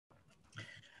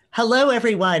Hello,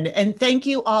 everyone, and thank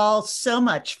you all so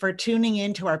much for tuning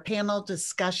in to our panel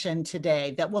discussion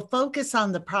today that will focus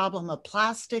on the problem of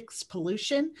plastics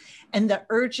pollution and the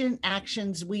urgent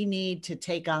actions we need to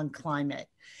take on climate.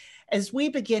 As we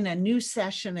begin a new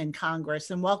session in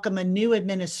Congress and welcome a new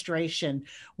administration,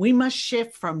 we must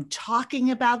shift from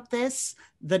talking about this,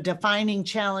 the defining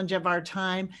challenge of our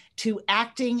time, to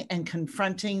acting and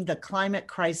confronting the climate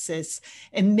crisis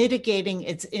and mitigating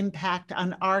its impact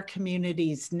on our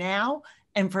communities now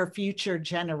and for future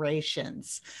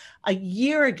generations. A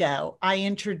year ago, I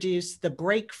introduced the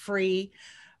Break Free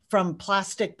from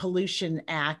Plastic Pollution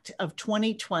Act of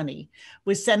 2020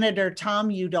 with Senator Tom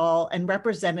Udall and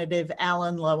Representative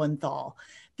Alan Lowenthal.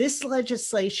 This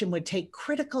legislation would take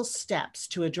critical steps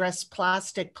to address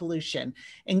plastic pollution,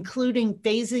 including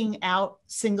phasing out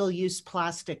single-use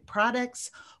plastic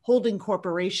products, holding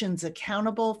corporations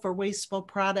accountable for wasteful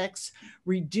products,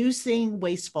 reducing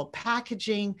wasteful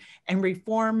packaging, and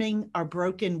reforming our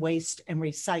broken waste and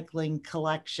recycling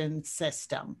collection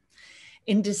system.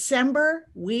 In December,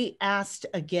 we asked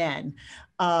again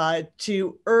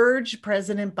to urge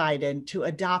President Biden to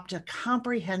adopt a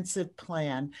comprehensive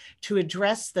plan to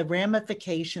address the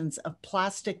ramifications of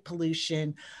plastic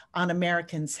pollution on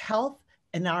Americans' health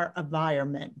and our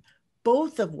environment,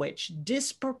 both of which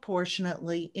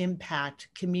disproportionately impact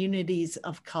communities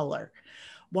of color,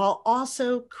 while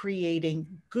also creating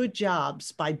good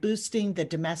jobs by boosting the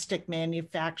domestic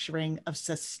manufacturing of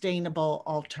sustainable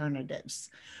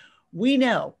alternatives. We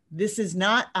know this is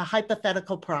not a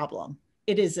hypothetical problem.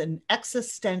 It is an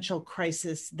existential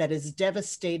crisis that is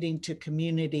devastating to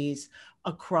communities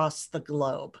across the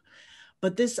globe.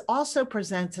 But this also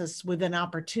presents us with an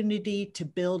opportunity to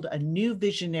build a new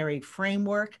visionary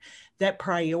framework that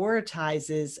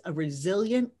prioritizes a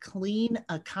resilient, clean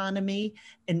economy,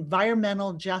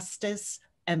 environmental justice,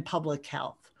 and public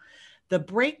health. The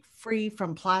Break Free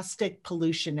from Plastic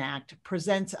Pollution Act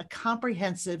presents a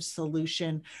comprehensive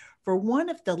solution for one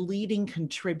of the leading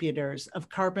contributors of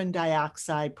carbon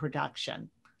dioxide production,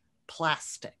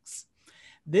 plastics.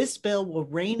 This bill will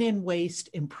rein in waste,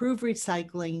 improve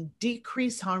recycling,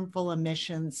 decrease harmful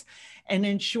emissions, and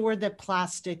ensure that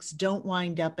plastics don't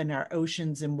wind up in our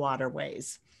oceans and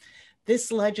waterways.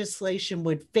 This legislation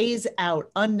would phase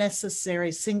out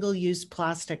unnecessary single-use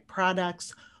plastic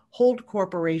products, hold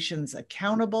corporations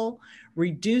accountable,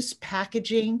 reduce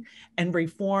packaging, and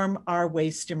reform our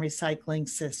waste and recycling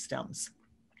systems.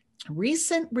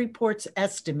 Recent reports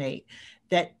estimate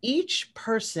that each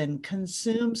person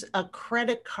consumes a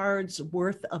credit card's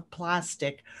worth of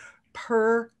plastic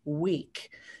per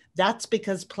week. That's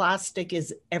because plastic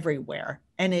is everywhere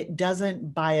and it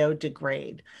doesn't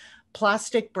biodegrade.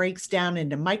 Plastic breaks down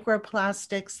into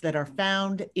microplastics that are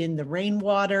found in the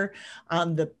rainwater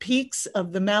on the peaks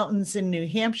of the mountains in New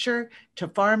Hampshire to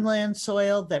farmland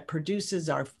soil that produces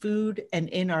our food and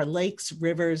in our lakes,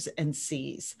 rivers, and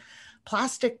seas.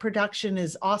 Plastic production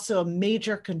is also a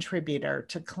major contributor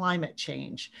to climate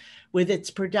change, with its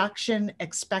production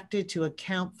expected to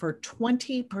account for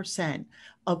 20%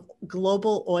 of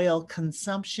global oil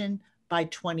consumption by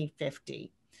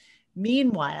 2050.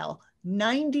 Meanwhile,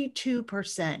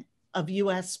 92% of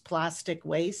US plastic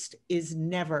waste is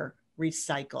never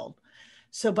recycled.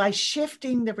 So by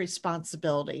shifting the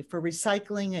responsibility for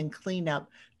recycling and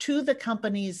cleanup to the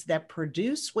companies that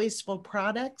produce wasteful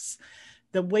products,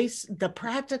 the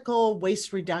practical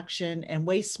waste reduction and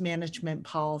waste management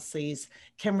policies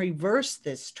can reverse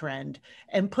this trend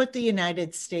and put the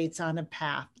United States on a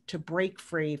path to break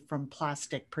free from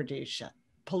plastic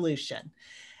pollution.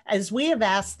 As we have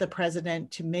asked the president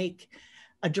to make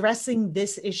addressing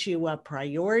this issue a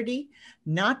priority,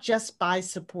 not just by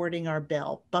supporting our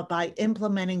bill, but by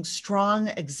implementing strong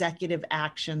executive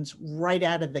actions right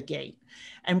out of the gate.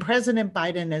 And President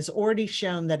Biden has already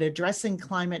shown that addressing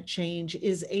climate change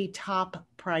is a top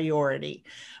priority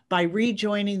by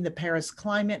rejoining the Paris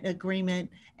Climate Agreement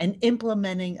and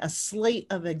implementing a slate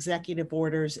of executive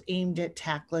orders aimed at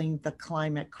tackling the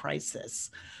climate crisis.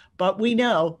 But we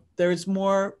know there's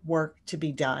more work to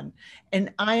be done.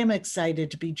 And I am excited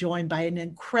to be joined by an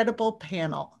incredible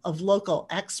panel of local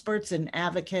experts and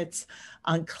advocates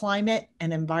on climate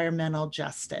and environmental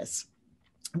justice.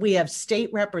 We have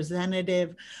State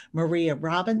Representative Maria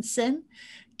Robinson,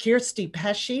 Kirsty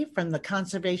Pesce from the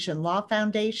Conservation Law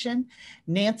Foundation,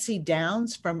 Nancy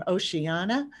Downs from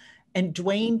Oceana, and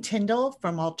Dwayne Tyndall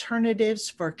from Alternatives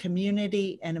for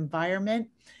Community and Environment,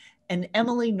 and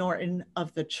Emily Norton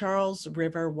of the Charles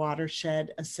River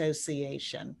Watershed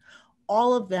Association.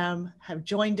 All of them have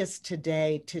joined us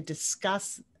today to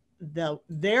discuss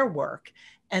their work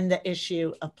and the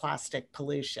issue of plastic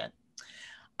pollution.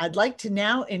 I'd like to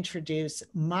now introduce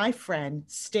my friend,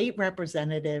 State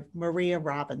Representative Maria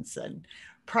Robinson.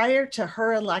 Prior to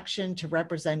her election to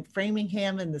represent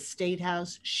Framingham in the State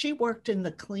House, she worked in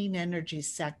the clean energy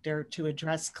sector to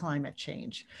address climate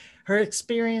change. Her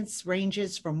experience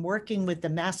ranges from working with the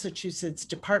Massachusetts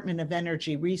Department of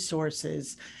Energy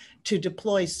Resources to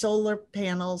deploy solar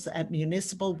panels at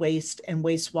municipal waste and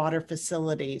wastewater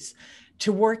facilities,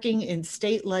 to working in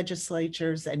state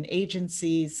legislatures and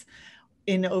agencies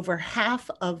in over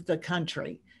half of the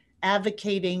country,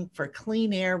 advocating for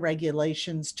clean air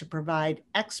regulations to provide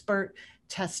expert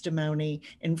testimony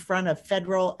in front of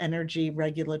Federal Energy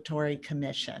Regulatory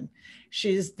Commission.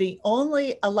 She is the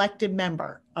only elected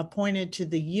member appointed to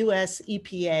the US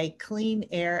EPA Clean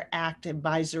Air Act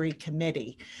Advisory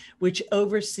Committee, which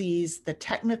oversees the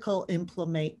technical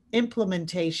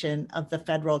implementation of the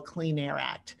Federal Clean Air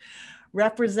Act.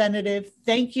 Representative,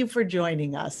 thank you for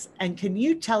joining us. And can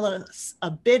you tell us a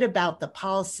bit about the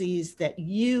policies that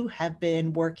you have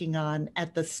been working on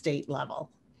at the state level?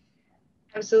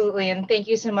 Absolutely, and thank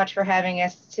you so much for having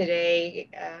us today,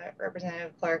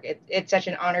 Representative Clark. It's such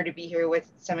an honor to be here with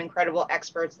some incredible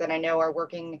experts that I know are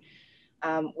working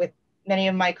with many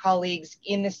of my colleagues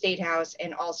in the State House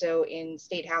and also in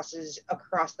state houses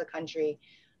across the country.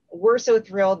 We're so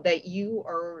thrilled that you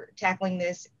are tackling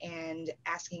this and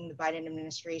asking the Biden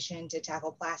administration to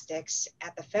tackle plastics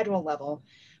at the federal level.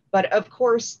 But of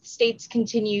course, states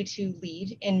continue to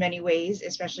lead in many ways,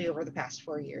 especially over the past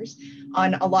 4 years,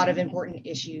 on a lot of important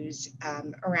issues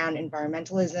around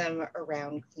environmentalism,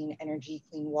 around clean energy,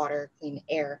 clean water, clean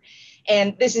air.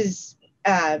 And this is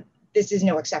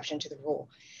no exception to the rule.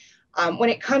 When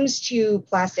it comes to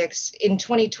plastics, in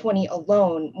 2020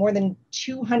 alone, more than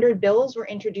 200 bills were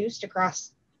introduced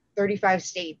across 35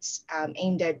 states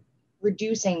aimed at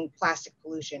reducing plastic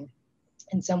pollution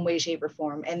in some way, shape, or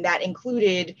form. And that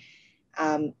included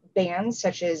bans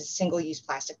such as single-use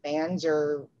plastic bans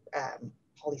or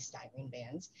polystyrene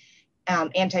bans,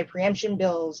 anti-preemption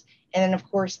bills, and then of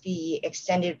course the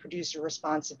extended producer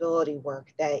responsibility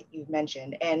work that you've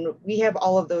mentioned. And we have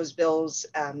all of those bills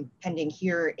pending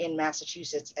here in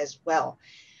Massachusetts as well.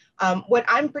 What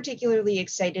I'm particularly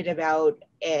excited about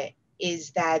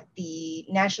is that the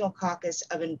National Caucus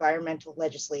of Environmental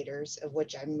Legislators, of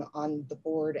which I'm on the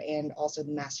board and also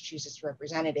the Massachusetts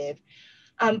representative,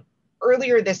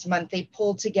 earlier this month, they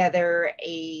pulled together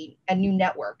a new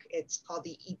network. It's called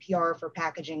the EPR for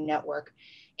Packaging Network.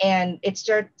 And it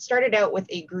started out with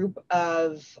a group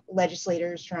of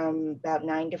legislators from about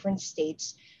 9 different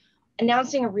states,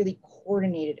 announcing a really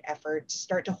coordinated effort to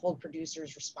start to hold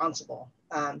producers responsible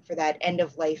for that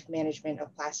end-of-life management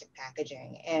of plastic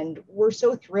packaging. And we're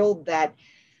so thrilled that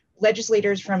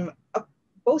legislators from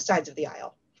both sides of the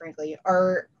aisle, frankly,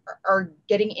 are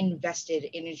getting invested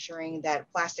in ensuring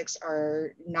that plastics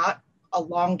are not a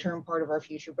long-term part of our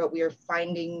future, but we are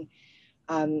finding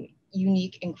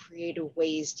unique and creative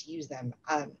ways to use them.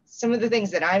 Some of the things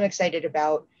that I'm excited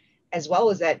about as well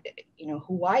is that,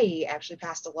 Hawaii actually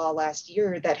passed a law last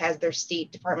year that has their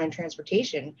state Department of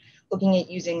Transportation looking at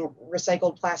using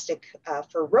recycled plastic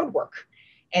for road work.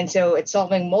 And so it's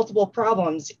solving multiple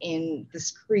problems in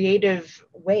this creative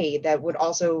way that would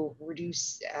also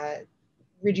reduce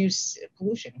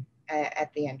pollution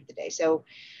at the end of the day. So,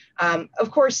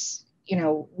 of course,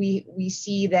 we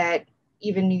see that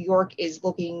even New York is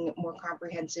looking more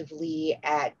comprehensively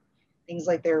at things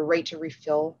like their Right to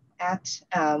Refill Act,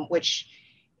 which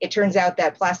it turns out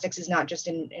that plastics is not just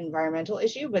an environmental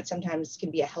issue, but sometimes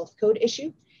can be a health code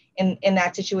issue in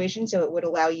that situation. So it would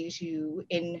allow you to,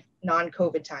 in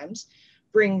non-COVID times,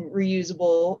 bring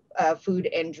reusable food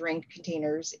and drink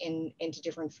containers into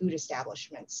different food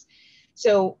establishments.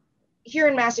 So here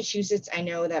in Massachusetts, I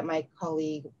know that my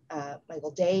colleague, Michael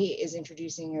Day, is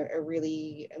introducing a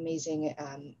really amazing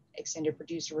extended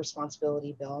producer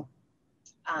responsibility bill.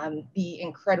 The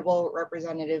incredible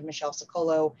Representative Michelle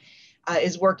Socolo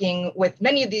is working with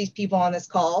many of these people on this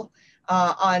call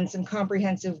on some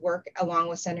comprehensive work along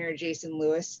with Senator Jason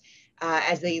Lewis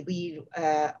as they lead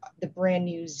the brand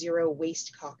new Zero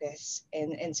Waste Caucus.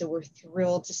 And so we're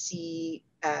thrilled to see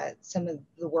some of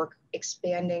the work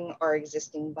expanding our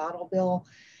existing bottle bill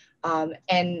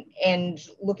and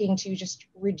looking to just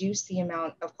reduce the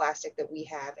amount of plastic that we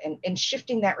have and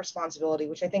shifting that responsibility,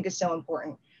 which I think is so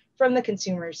important, from the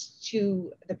consumers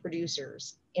to the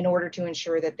producers in order to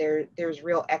ensure that there's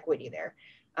real equity there.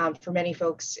 For many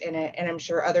folks, and I'm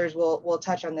sure others will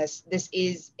touch on this, this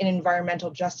is an environmental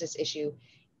justice issue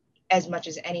as much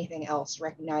as anything else,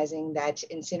 recognizing that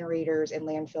incinerators and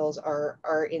landfills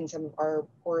are in some of our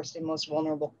poorest and most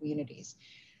vulnerable communities.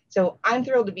 So I'm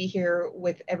thrilled to be here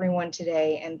with everyone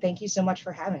today, and thank you so much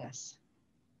for having us.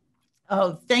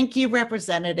 Oh, thank you,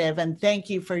 Representative, and thank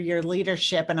you for your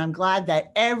leadership. And I'm glad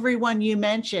that everyone you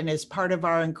mentioned is part of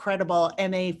our incredible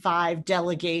NA5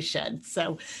 delegation.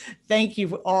 So thank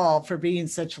you all for being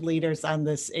such leaders on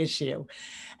this issue.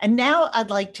 And now I'd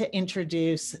like to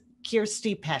introduce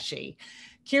Kirsty Pesce.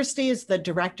 Kirsty is the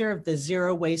director of the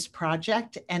Zero Waste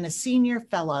Project and a senior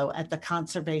fellow at the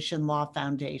Conservation Law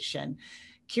Foundation.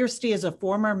 Kirsty is a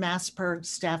former MassPIRG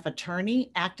staff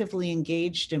attorney, actively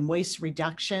engaged in waste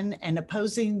reduction and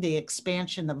opposing the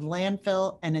expansion of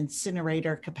landfill and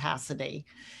incinerator capacity.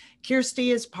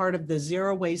 Kirsty is part of the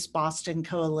Zero Waste Boston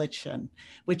Coalition,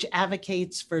 which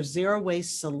advocates for zero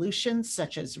waste solutions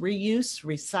such as reuse,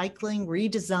 recycling,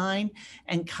 redesign,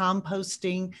 and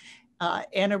composting,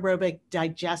 anaerobic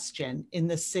digestion in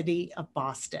the city of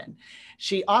Boston.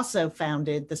 She also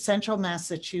founded the Central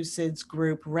Massachusetts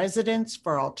group Residents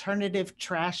for Alternative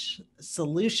Trash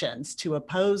Solutions to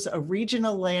oppose a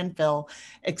regional landfill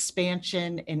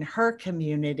expansion in her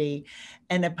community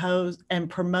and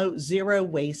promote zero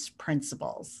waste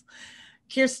principles.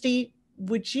 Kirsty,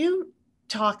 would you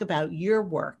talk about your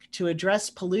work to address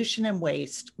pollution and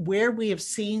waste, where we have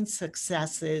seen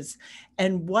successes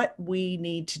and what we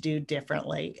need to do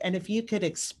differently? And if you could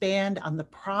expand on the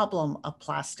problem of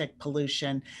plastic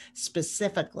pollution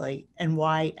specifically and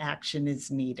why action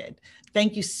is needed.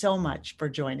 Thank you so much for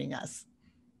joining us.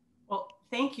 Well,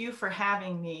 thank you for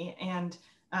having me. And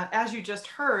as you just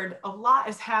heard, a lot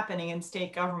is happening in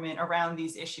state government around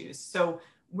these issues. So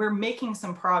we're making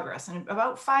some progress. And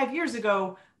about 5 years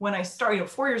ago, when I started,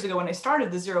 4 years ago, when I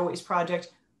started the Zero Waste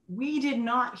Project, we did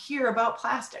not hear about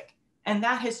plastic. And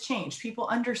that has changed. People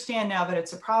understand now that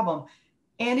it's a problem.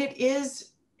 And it is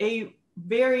a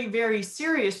very, very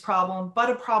serious problem, but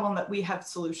a problem that we have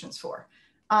solutions for.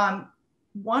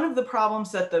 One of the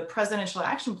problems that the Presidential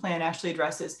Action Plan actually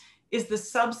addresses is the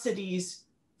subsidies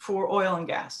for oil and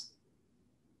gas.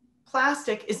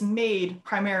 Plastic is made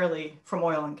primarily from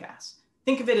oil and gas.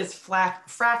 Think of it as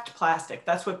fracked plastic.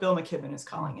 That's what Bill McKibben is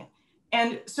calling it.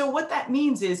 And so what that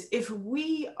means is if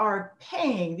we are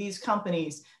paying these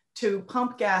companies to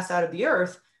pump gas out of the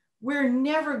earth, we're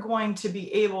never going to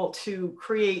be able to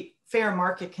create fair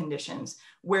market conditions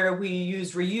where we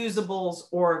use reusables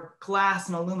or glass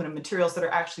and aluminum materials that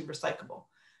are actually recyclable.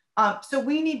 So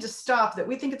we need to stop that.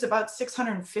 We think it's about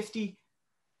 $650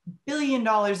 billion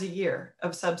a year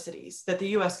of subsidies that the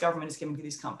US government is giving to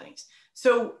these companies.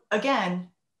 So again,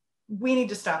 we need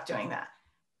to stop doing that.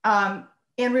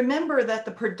 And remember that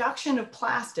the production of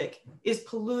plastic is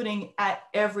polluting at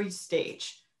every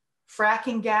stage.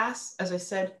 Fracking gas, as I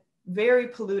said, very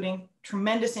polluting,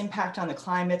 tremendous impact on the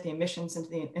climate, the emissions into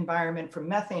the environment from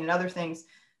methane and other things,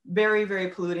 very, very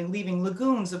polluting, leaving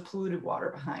lagoons of polluted water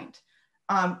behind.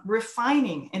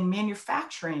 Refining and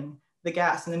manufacturing the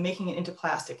gas and then making it into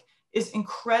plastic is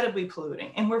incredibly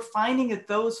polluting. And we're finding that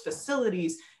those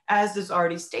facilities, as is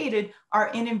already stated, are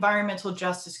in environmental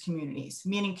justice communities,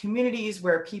 meaning communities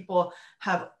where people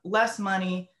have less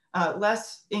money,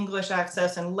 less English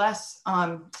access, and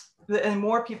and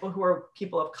more people who are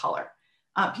people of color,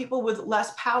 people with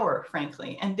less power,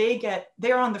 frankly, and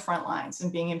they're on the front lines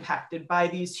and being impacted by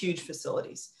these huge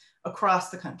facilities across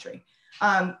the country.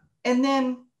 And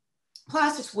then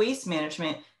plastics waste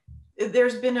management.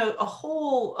 There's been a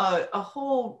whole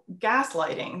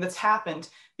gaslighting that's happened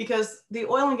because the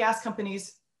oil and gas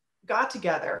companies got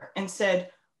together and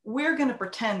said, we're going to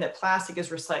pretend that plastic is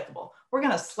recyclable. We're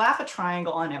going to slap a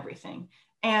triangle on everything.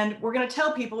 And we're going to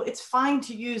tell people it's fine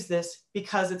to use this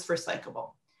because it's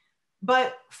recyclable.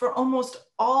 But for almost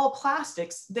all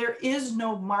plastics, there is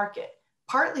no market,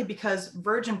 partly because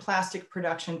virgin plastic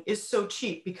production is so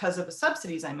cheap because of the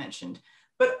subsidies I mentioned,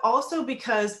 but also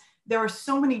because there are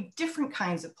so many different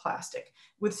kinds of plastic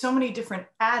with so many different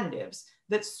additives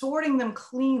that sorting them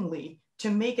cleanly to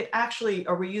make it actually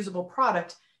a reusable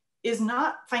product is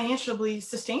not financially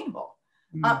sustainable.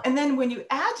 And then when you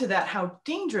add to that how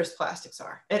dangerous plastics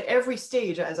are at every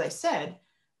stage, as I said,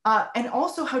 and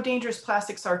also how dangerous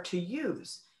plastics are to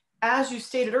use. As you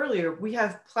stated earlier, we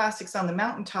have plastics on the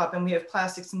mountaintop and we have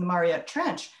plastics in the Mariette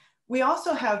Trench. We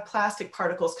also have plastic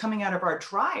particles coming out of our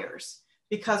dryers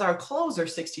because our clothes are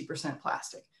 60%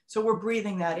 plastic. So we're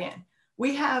breathing that in.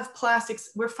 We have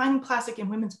plastics, we're finding plastic in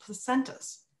women's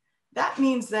placentas. That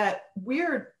means that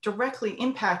we're directly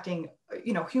impacting,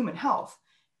 human health.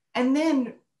 And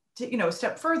then to, a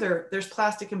step further, there's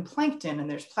plastic in plankton and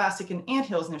there's plastic in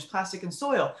anthills and there's plastic in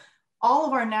soil. All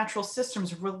of our natural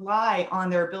systems rely on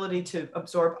their ability to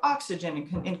absorb oxygen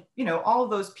and all of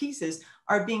those pieces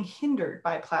are being hindered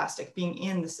by plastic being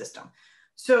in the system.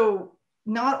 So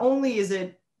not only is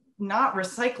it not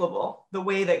recyclable the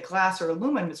way that glass or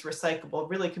aluminum is recyclable,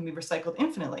 really can be recycled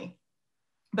infinitely,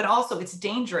 But also it's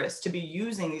dangerous to be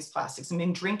using these plastics and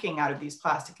then drinking out of these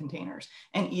plastic containers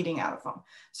and eating out of them.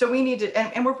 So we need to,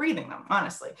 and we're breathing them,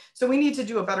 honestly. So we need to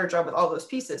do a better job with all those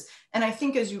pieces. And I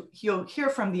think as you'll hear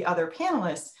from the other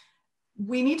panelists,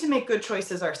 we need to make good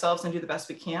choices ourselves and do the best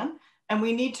we can. And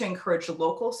we need to encourage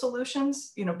local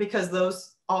solutions, because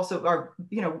those also are,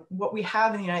 what we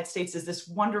have in the United States is this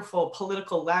wonderful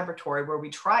political laboratory where we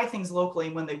try things locally,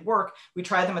 and when they work, we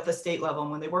try them at the state level.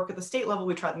 And when they work at the state level,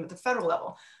 we try them at the federal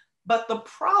level. But the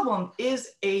problem is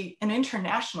an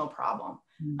international problem.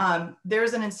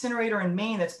 There's an incinerator in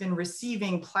Maine that's been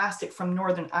receiving plastic from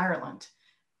Northern Ireland.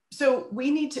 So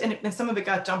we need to, and some of it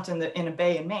got dumped in a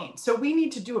bay in Maine. So we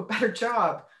need to do a better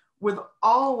job with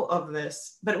all of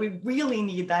this, but we really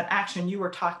need that action you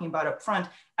were talking about up front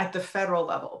at the federal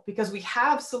level, because we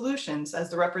have solutions,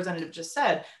 as the representative just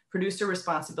said, producer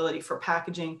responsibility for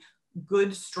packaging,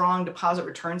 good, strong deposit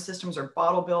return systems or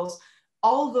bottle bills.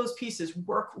 All of those pieces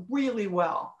work really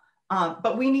well,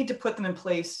 but we need to put them in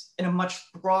place in a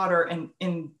much broader and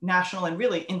in national and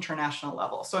really international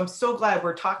level. So I'm so glad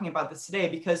we're talking about this today,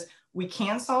 because we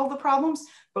can solve the problems,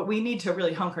 but we need to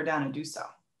really hunker down and do so.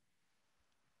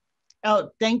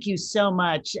 Oh, thank you so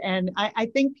much. And I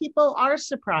think people are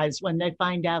surprised when they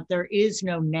find out there is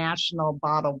no national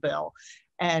bottle bill.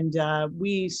 And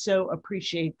we so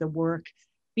appreciate the work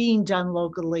being done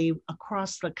locally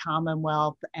across the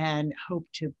Commonwealth and hope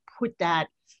to put that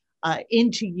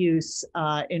into use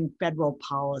in federal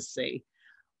policy.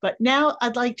 But now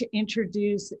I'd like to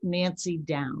introduce Nancy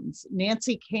Downs.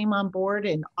 Nancy came on board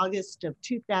in August of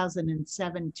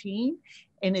 2017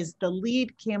 and is the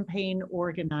lead campaign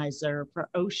organizer for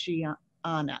Oceana.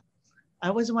 I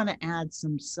always want to add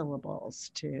some syllables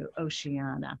to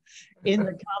Oceana in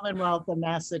the Commonwealth of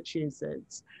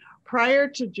Massachusetts. Prior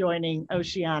to joining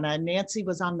Oceana, Nancy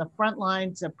was on the front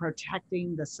lines of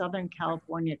protecting the Southern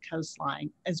California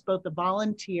coastline as both a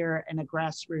volunteer and a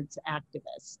grassroots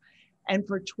activist. And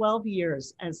for 12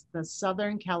 years as the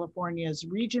Southern California's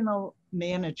regional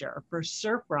manager for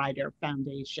Surfrider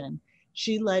Foundation,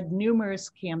 she led numerous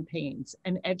campaigns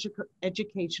and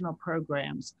educational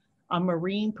programs on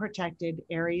marine protected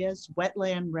areas,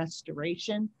 wetland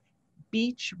restoration,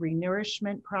 beach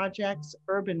renourishment projects,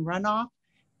 urban runoff,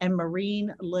 and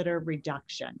marine litter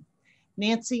reduction.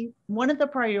 Nancy, one of the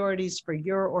priorities for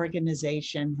your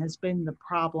organization has been the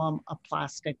problem of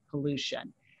plastic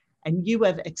pollution. And you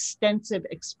have extensive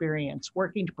experience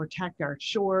working to protect our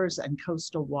shores and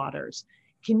coastal waters.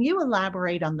 Can you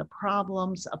elaborate on the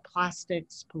problems of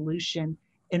plastics pollution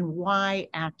and why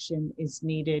action is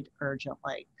needed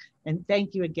urgently? And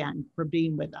thank you again for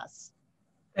being with us.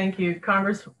 Thank you,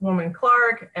 Congresswoman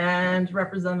Clark and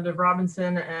Representative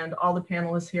Robinson and all the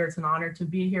panelists here. It's an honor to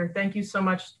be here. Thank you so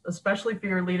much, especially for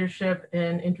your leadership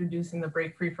in introducing the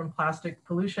Break Free from Plastic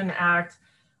Pollution Act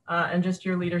and just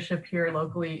your leadership here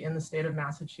locally in the state of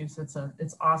Massachusetts.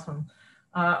 It's awesome.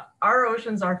 Our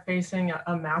oceans are facing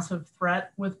a massive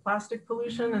threat with plastic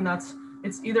pollution, and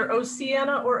it's either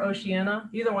Oceana or Oceana,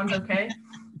 either one's okay.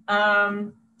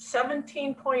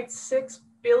 17.6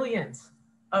 billion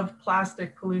of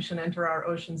plastic pollution enter our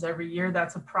oceans every year.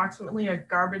 That's approximately a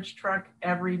garbage truck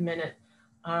every minute.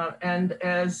 And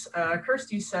as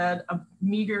Kirsty said, a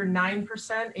meager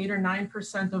 9%, 8 or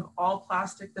 9% of all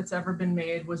plastic that's ever been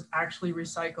made was actually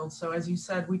recycled. So as you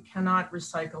said, we cannot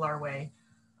recycle our way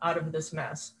out of this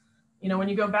mess. You know, when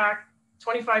you go back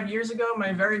 25 years ago,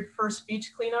 my very first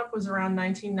beach cleanup was around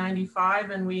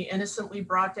 1995, and we innocently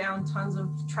brought down tons of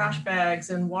trash bags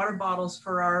and water bottles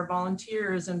for our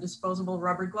volunteers and disposable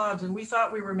rubber gloves. And we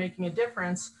thought we were making a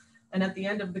difference. And at the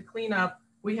end of the cleanup,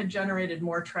 we had generated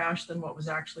more trash than what was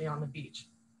actually on the beach.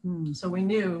 So we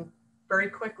knew very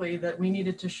quickly that we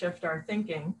needed to shift our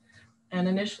thinking. And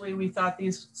initially we thought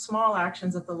these small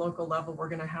actions at the local level were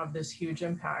going to have this huge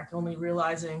impact, only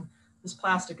realizing this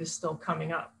plastic is still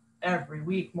coming up every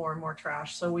week, more and more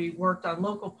trash. So we worked on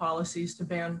local policies to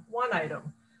ban one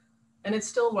item, and it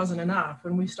still wasn't enough.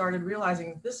 And we started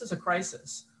realizing this is a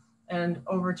crisis. And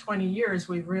over 20 years,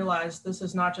 we've realized this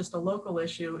is not just a local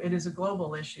issue, it is a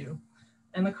global issue.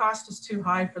 And the cost is too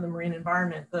high for the marine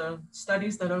environment. The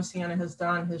studies that Oceana has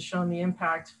done has shown the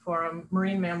impact for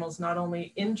marine mammals, not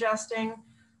only ingesting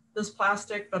this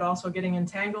plastic, but also getting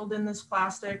entangled in this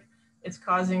plastic. It's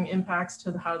causing impacts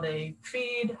to how they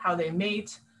feed, how they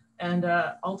mate, and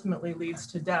ultimately leads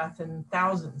to death in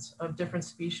thousands of different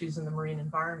species in the marine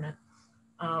environment.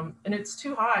 And it's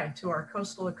too high to our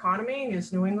coastal economy.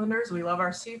 As New Englanders, we love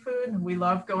our seafood. We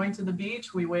love going to the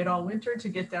beach. We wait all winter to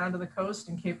get down to the coast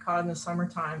and Cape Cod in the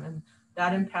summertime. And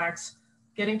that impacts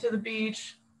getting to the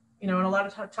beach, You know, and a lot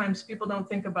of times people don't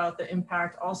think about the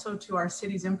impact also to our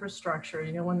city's infrastructure.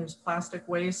 You know, when there's plastic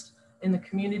waste in the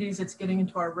communities, it's getting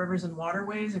into our rivers and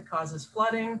waterways. It causes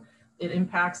flooding. It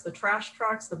impacts the trash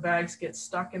trucks. The bags get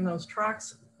stuck in those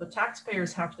trucks. The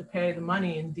taxpayers have to pay the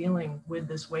money in dealing with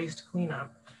this waste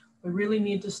cleanup. We really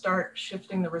need to start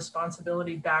shifting the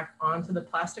responsibility back onto the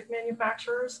plastic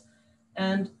manufacturers.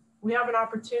 And we have an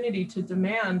opportunity to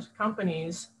demand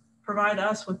companies provide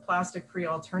us with plastic-free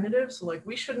alternatives. So like,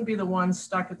 we shouldn't be the ones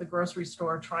stuck at the grocery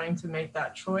store trying to make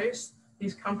that choice.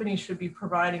 These companies should be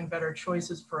providing better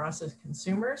choices for us as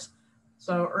consumers.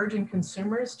 So urging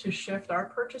consumers to shift our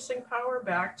purchasing power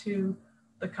back to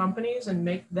the companies and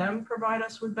make them provide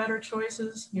us with better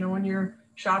choices. You know, when you're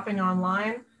shopping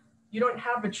online, you don't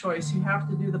have a choice. You have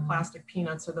to do the plastic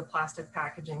peanuts or the plastic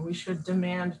packaging. We should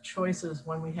demand choices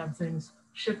when we have things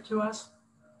shipped to us.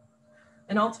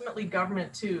 And ultimately,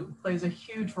 government too plays a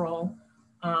huge role,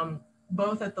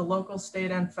 both at the local, state,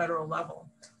 and federal level.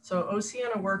 So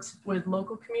Oceana works with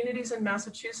local communities in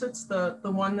Massachusetts. The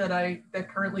one that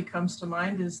currently comes to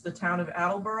mind is the town of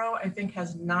Attleboro. I think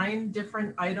has 9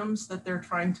 different items that they're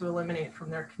trying to eliminate from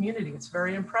their community. It's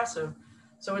very impressive.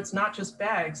 So it's not just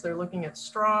bags. They're looking at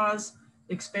straws,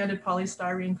 expanded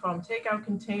polystyrene foam takeout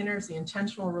containers, the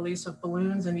intentional release of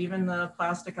balloons, and even the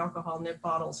plastic alcohol nip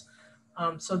bottles.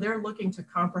 So they're looking to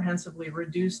comprehensively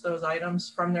reduce those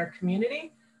items from their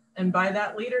community. And by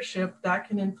that leadership, that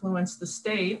can influence the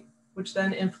state, which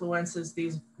then influences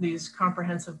these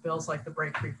comprehensive bills like the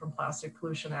Break Free from Plastic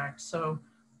Pollution Act. So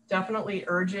definitely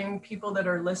urging people that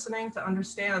are listening to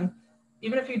understand,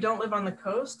 even if you don't live on the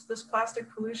coast, this plastic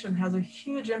pollution has a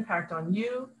huge impact on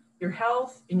you, your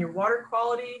health, in your water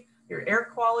quality, your air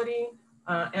quality,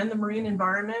 and the marine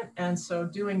environment. And so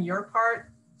doing your part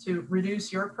to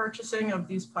reduce your purchasing of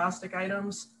these plastic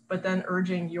items, but then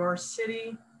urging your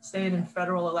city, state, and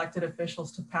federal elected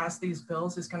officials to pass these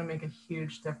bills is going to make a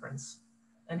huge difference.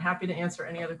 And happy to answer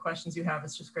any other questions you have.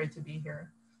 It's just great to be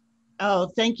here.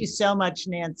 Oh, thank you so much,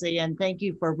 Nancy. And thank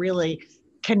you for really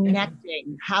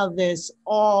connecting how this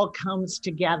all comes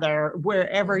together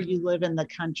wherever you live in the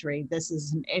country. This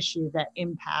is an issue that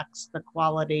impacts the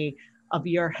quality of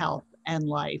your health and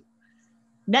life.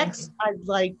 Next, I'd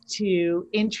like to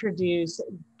introduce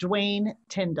Dwayne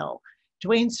Tyndall.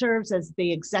 Dwayne serves as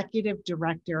the Executive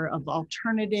Director of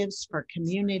Alternatives for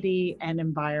Community and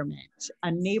Environment,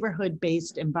 a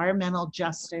neighborhood-based environmental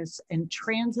justice and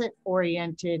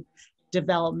transit-oriented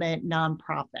development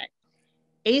nonprofit.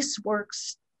 ACE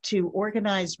works to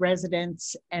organize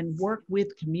residents and work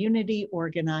with community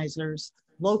organizers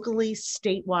locally,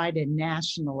 statewide, and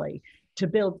nationally to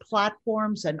build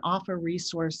platforms and offer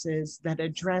resources that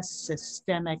address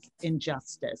systemic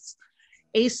injustice.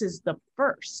 ACE is the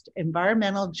first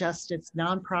environmental justice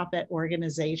nonprofit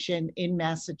organization in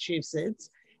Massachusetts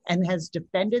and has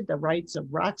defended the rights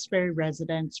of Roxbury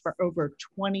residents for over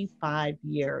 25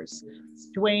 years.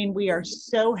 Dwayne, we are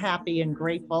so happy and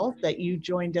grateful that you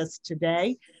joined us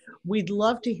today. We'd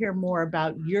love to hear more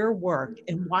about your work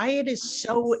and why it is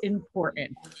so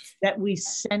important that we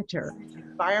center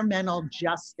environmental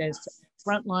justice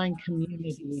frontline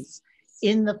communities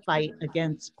in the fight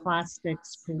against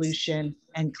plastics, pollution,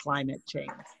 and climate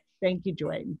change. Thank you,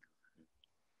 Dwayne.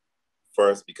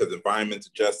 First, because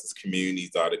environmental justice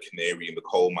communities are the canary in the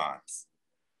coal mines.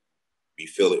 We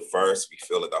feel it first, we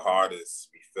feel it the hardest,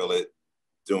 we feel it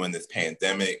during this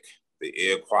pandemic, the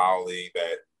air quality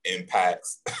that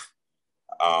impacts,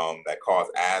 that cause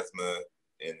asthma,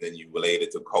 and then you relate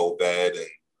it to COVID and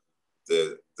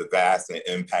the vast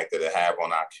impact that it have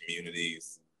on our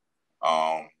communities.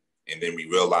 And then we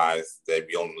realize that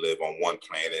we only live on one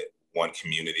planet, one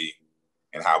community,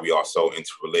 and how we are so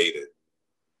interrelated.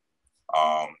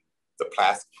 The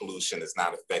plastic pollution is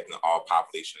not affecting all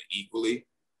population equally.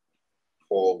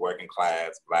 Poor, working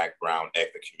class, Black, brown,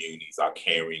 ethnic communities are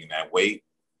carrying that weight.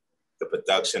 The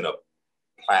production of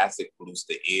plastic pollutes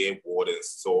the air, water, and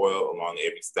soil along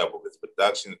every step of its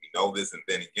production. We know this, and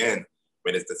then again,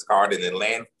 when it's discarded in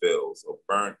landfills or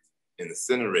burnt in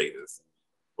incinerators,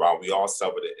 while we all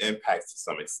suffer the impacts to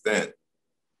some extent,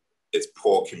 it's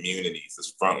poor communities,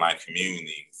 it's frontline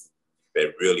communities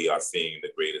that really are seeing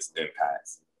the greatest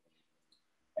impacts.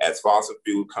 As fossil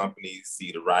fuel companies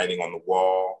see the writing on the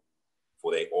wall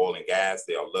for their oil and gas,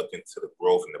 they are looking to the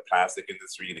growth in the plastic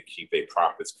industry to keep their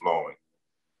profits flowing.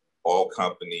 All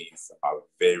companies are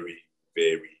very,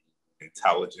 very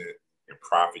intelligent and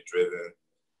profit-driven.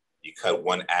 You cut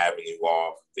one avenue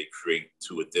off, they create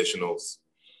 2 additionals.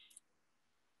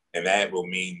 And that will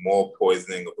mean more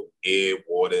poisoning of the air,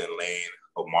 water, and land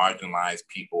of marginalized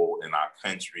people in our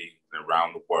country and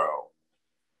around the world,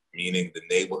 meaning the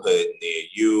neighborhood near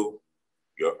you,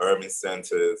 your urban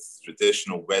centers,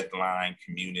 traditional red line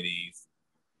communities,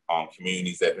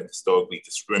 communities that have been historically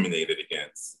discriminated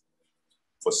against.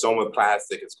 For Soma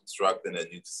Plastic is constructing a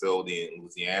new facility in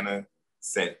Louisiana,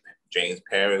 St. James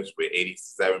Parish, where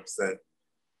 87%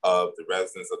 of the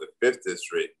residents of the 5th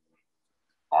District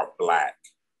are Black.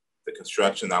 The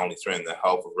construction not only threatened the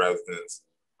health of residents,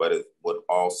 but it would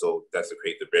also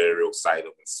desecrate the burial site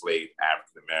of enslaved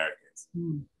African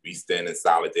Americans. We stand in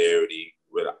solidarity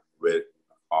with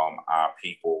our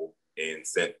people in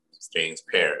St. James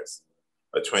Parish.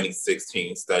 A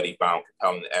 2016 study found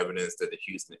compelling evidence that the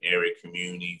Houston area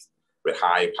communities with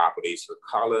high population of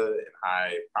color and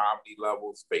high poverty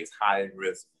levels face high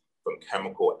risk from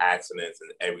chemical accidents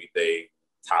and everyday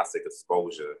toxic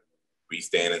exposure. We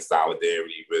stand in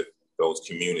solidarity with those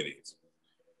communities.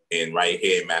 And right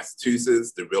here in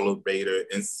Massachusetts, the Wheelabrator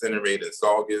incinerator in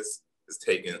Saugus is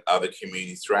taking other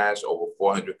communities' trash, over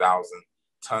 400,000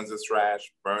 tons of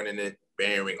trash, burning it,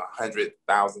 burying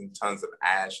 100,000 tons of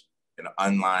ash in an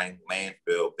unlined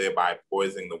landfill, thereby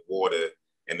poisoning the water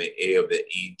and the air of the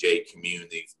EJ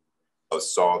communities of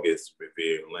Saugus,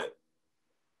 Revere, and Lynn.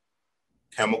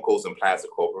 Chemicals and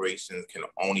plastic corporations can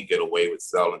only get away with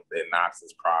selling their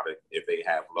noxious product if they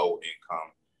have low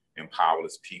income and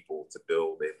powerless people to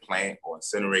build their plant or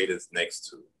incinerators next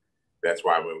to. That's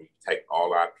why when we protect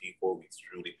all our people, we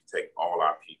truly protect all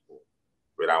our people.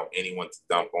 Without anyone to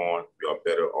dump on, we are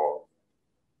better off.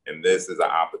 And this is an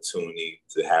opportunity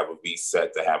to have a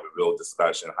reset, to have a real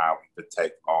discussion how we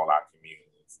protect all our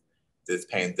communities. This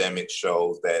pandemic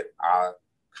shows that our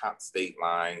state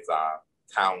lines, our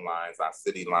town lines, our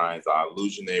city lines are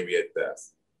illusionary at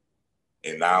best.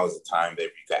 And now is the time that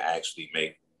we can actually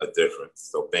make a difference.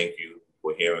 So thank you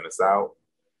for hearing us out.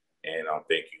 And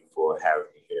thank you for having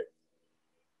me here.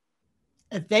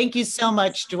 Thank you so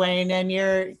much, Dwayne. And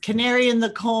your canary in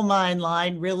the coal mine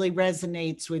line really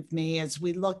resonates with me as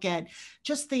we look at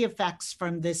just the effects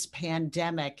from this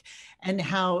pandemic and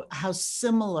how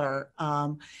similar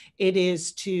it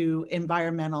is to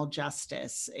environmental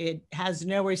justice. It has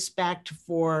no respect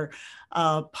for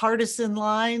partisan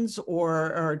lines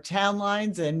or town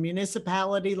lines and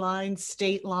municipality lines,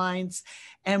 state lines,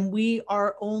 and we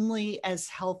are only as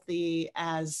healthy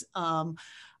as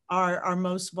our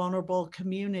most vulnerable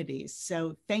communities.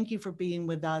 So thank you for being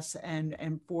with us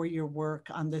and for your work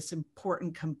on this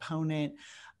important component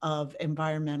of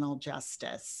environmental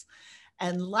justice.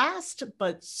 And last,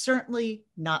 but certainly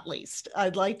not least,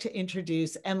 I'd like to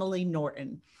introduce Emily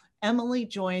Norton. Emily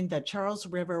joined the Charles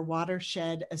River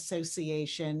Watershed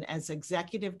Association as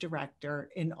executive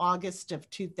director in August of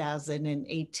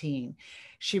 2018.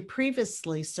 She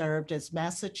previously served as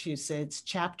Massachusetts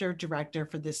chapter director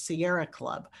for the Sierra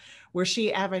Club, where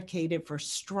she advocated for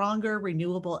stronger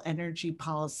renewable energy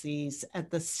policies at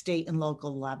the state and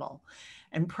local level.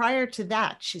 And prior to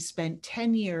that, she spent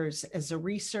 10 years as a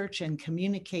research and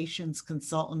communications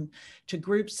consultant to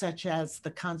groups such as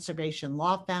the Conservation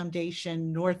Law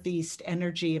Foundation, Northeast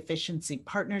Energy Efficiency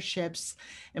Partnerships,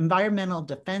 Environmental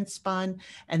Defense Fund,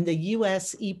 and the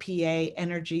US EPA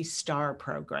Energy Star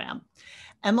Program.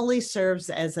 Emily serves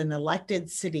as an elected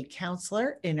city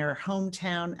councilor in her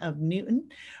hometown of Newton,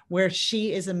 where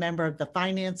she is a member of the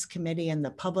Finance Committee and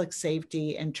the Public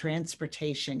Safety and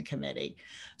Transportation Committee.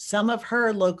 Some of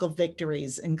her local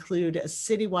victories include a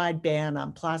citywide ban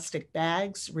on plastic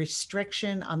bags,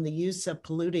 restriction on the use of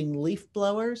polluting leaf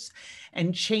blowers,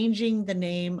 and changing the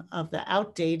name of the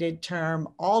outdated term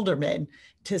alderman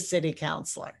to city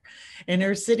councilor. In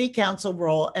her city council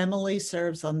role, Emily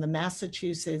serves on the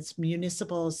Massachusetts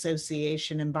Municipal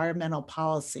Association Environmental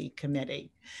Policy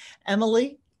Committee.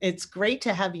 Emily, it's great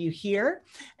to have you here,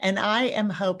 and I am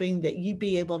hoping that you'd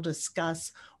be able to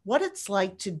discuss what it's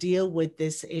like to deal with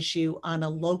this issue on a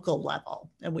local level.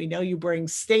 And we know you bring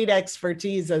state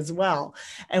expertise as well,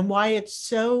 and why it's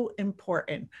so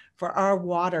important for our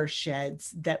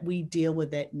watersheds that we deal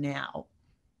with it now.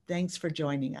 Thanks for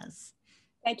joining us.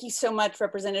 Thank you so much,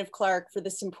 Representative Clark, for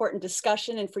this important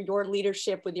discussion and for your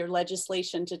leadership with your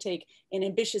legislation to take an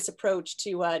ambitious approach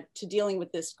to dealing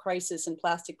with this crisis in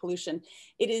plastic pollution.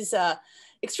 It is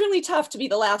extremely tough to be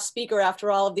the last speaker after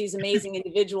all of these amazing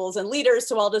individuals and leaders,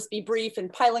 so I'll just be brief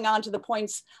and piling on to the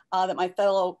points that my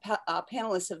fellow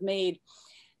panelists have made.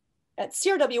 At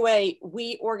CRWA,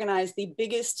 we organize the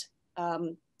biggest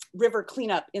river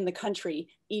cleanup in the country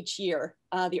each year,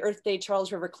 the Earth Day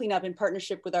Charles River Cleanup, in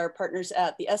partnership with our partners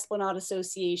at the Esplanade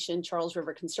Association, Charles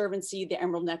River Conservancy, the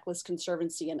Emerald Necklace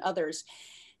Conservancy, and others.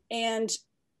 And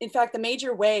in fact, the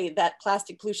major way that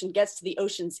plastic pollution gets to the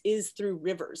oceans is through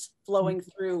rivers flowing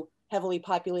through heavily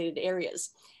populated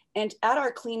areas. And at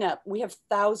our cleanup, we have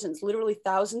thousands, literally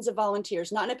thousands of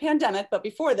volunteers, not in a pandemic, but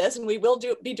before this, and we will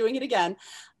be doing it again,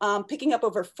 picking up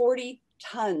over 40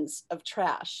 tons of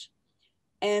trash.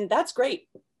 And that's great.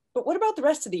 But what about the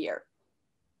rest of the year?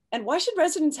 And why should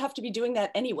residents have to be doing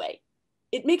that anyway?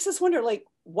 It makes us wonder, like,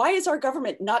 why is our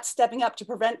government not stepping up to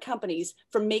prevent companies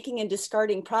from making and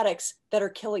discarding products that are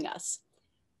killing us?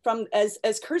 From, as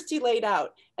Kirsty laid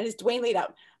out, and as Dwayne laid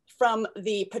out, from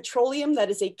the petroleum that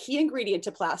is a key ingredient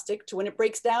to plastic, to when it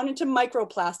breaks down into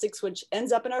microplastics, which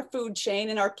ends up in our food chain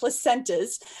and our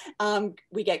placentas,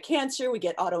 we get cancer, we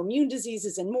get autoimmune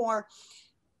diseases and more.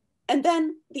 And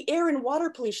then the air and water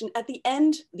pollution at the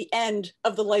end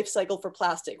of the life cycle for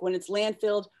plastic, when it's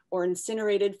landfilled or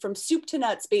incinerated, from soup to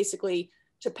nuts, basically.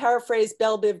 To paraphrase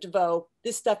Belle Biv DeVoe,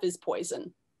 this stuff is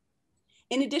poison.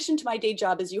 In addition to my day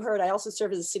job, as you heard, I also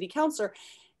serve as a city councilor.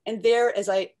 And there, as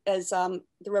the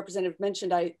representative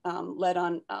mentioned, I led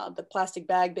on the plastic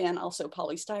bag ban, also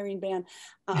polystyrene ban.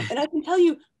 And I can tell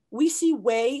you, we see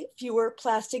way fewer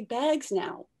plastic bags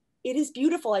now. It is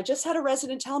beautiful. I just had a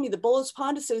resident tell me the Bullows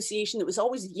Pond Association that was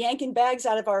always yanking bags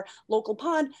out of our local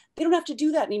pond, they don't have to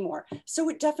do that anymore. So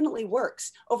it definitely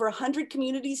works. Over 100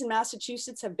 communities in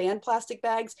Massachusetts have banned plastic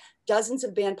bags. Dozens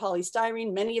have banned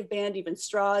polystyrene. Many have banned even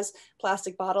straws,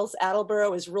 plastic bottles.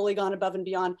 Attleboro has really gone above and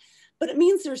beyond. But it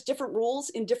means there's different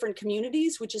rules in different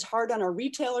communities, which is hard on our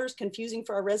retailers, confusing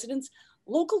for our residents.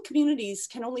 Local communities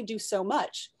can only do so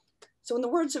much. So in the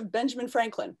words of Benjamin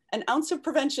Franklin, an ounce of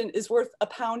prevention is worth a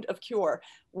pound of cure.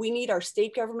 We need our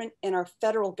state government and our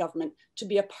federal government to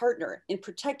be a partner in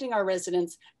protecting our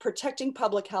residents, protecting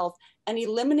public health, and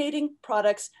eliminating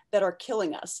products that are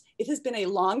killing us. It has been a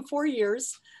long 4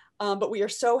 years, but we are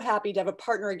so happy to have a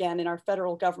partner again in our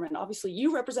federal government. Obviously,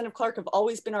 you, Representative Clark, have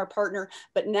always been our partner,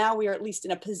 but now we are at least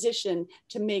in a position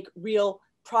to make real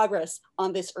progress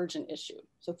on this urgent issue.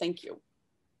 So thank you.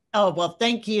 Oh, well,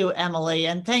 thank you, Emily,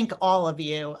 and thank all of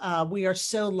you. We are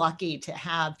so lucky to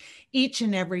have each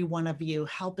and every one of you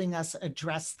helping us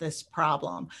address this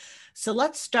problem. So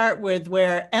let's start with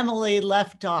where Emily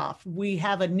left off. We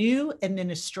have a new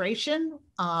administration,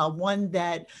 one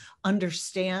that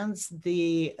understands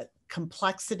the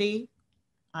complexity.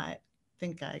 I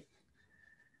think I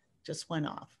just went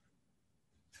off.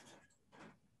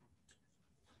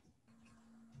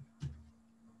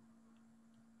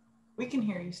 We can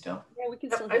hear you still. Yeah, we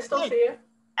can I still see you.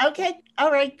 Okay,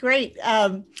 all right, great.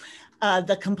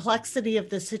 The complexity of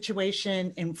the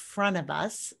situation in front of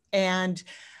us, and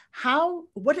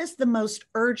what is the most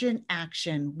urgent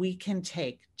action we can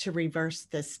take to reverse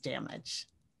this damage?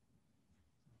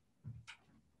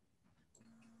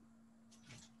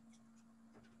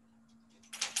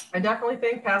 I definitely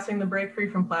think passing the Break Free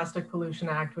from Plastic Pollution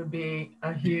Act would be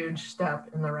a huge step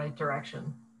in the right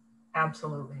direction.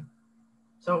 Absolutely.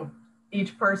 So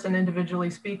each person individually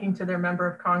speaking to their member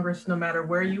of Congress, no matter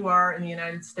where you are in the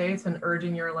United States, and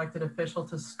urging your elected official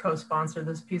to co-sponsor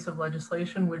this piece of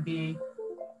legislation would be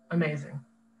amazing.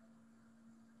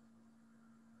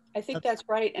 I think that's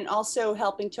right. And also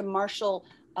helping to marshal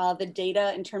the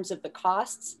data in terms of the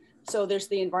costs. So there's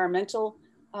the environmental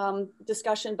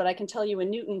discussion, but I can tell you in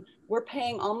Newton, we're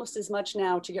paying almost as much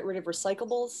now to get rid of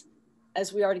recyclables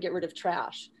as we are to get rid of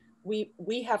trash.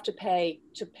 We have to pay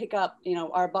to pick up,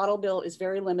 our bottle bill is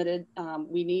very limited.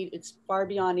 It's far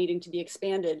beyond needing to be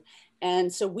expanded.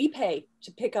 And so we pay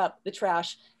to pick up the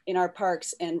trash in our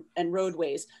parks and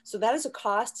roadways. So that is a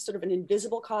cost, sort of an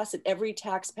invisible cost that every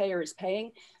taxpayer is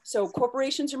paying. So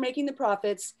corporations are making the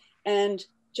profits and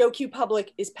Joe Q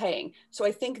Public is paying. So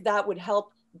I think that would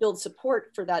help build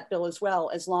support for that bill as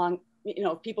well, as long,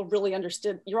 if people really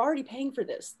understood, you're already paying for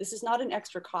this. This is not an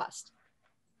extra cost.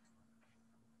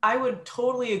 I would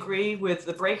totally agree with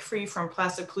the Break Free from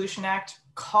Plastic Pollution Act.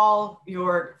 Call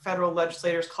your federal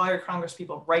legislators, call your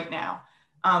congresspeople right now.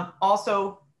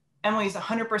 Also, Emily's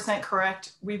 100%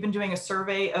 correct. We've been doing a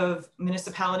survey of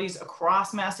municipalities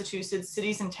across Massachusetts.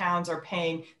 Cities and towns are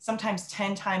paying sometimes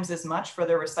 10 times as much for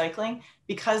their recycling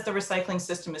because the recycling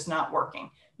system is not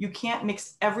working. You can't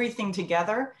mix everything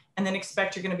together and then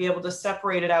expect you're going to be able to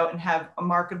separate it out and have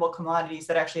marketable commodities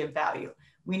that actually have value.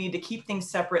 We need to keep things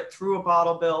separate through a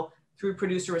bottle bill, through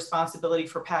producer responsibility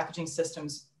for packaging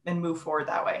systems, and move forward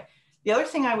that way. The other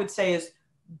thing I would say is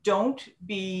don't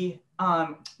be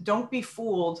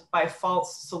fooled by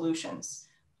false solutions.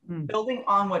 Building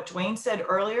on what Dwayne said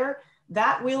earlier,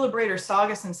 that Wheelabrator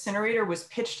Saugus incinerator was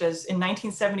pitched as in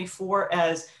 1974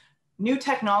 as new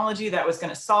technology that was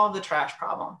going to solve the trash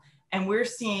problem. And we're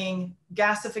seeing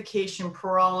gasification,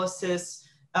 pyrolysis,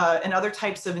 and other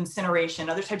types of incineration,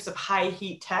 other types of high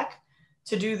heat tech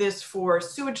to do this for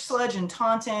sewage sludge in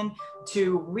Taunton,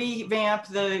 to revamp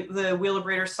the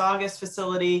Wheelabrator Saugus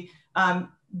facility.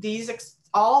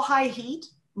 All high heat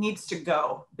needs to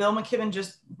go. Bill McKibben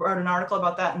just wrote an article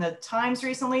about that in the Times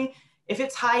recently. If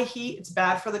it's high heat, it's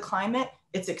bad for the climate.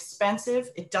 It's expensive.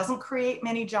 It doesn't create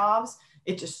many jobs.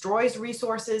 It destroys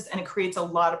resources and it creates a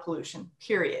lot of pollution,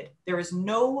 period. There is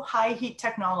no high heat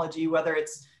technology, whether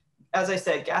it's, as I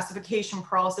said, gasification,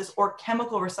 pyrolysis, or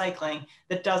chemical recycling,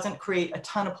 that doesn't create a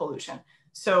ton of pollution.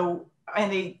 So,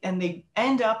 and they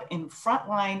end up in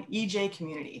frontline EJ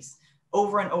communities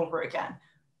over and over again.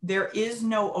 There is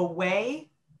no away,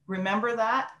 remember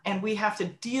that, and we have to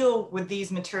deal with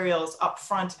these materials up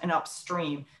front and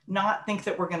upstream, not think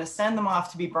that we're going to send them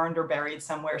off to be burned or buried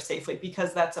somewhere safely,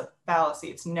 because that's a fallacy.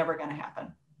 It's never going to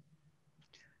happen.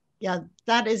 Yeah,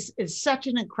 that is such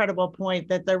an incredible point,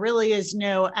 that there really is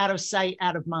no out of sight,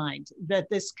 out of mind, that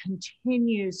this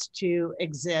continues to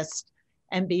exist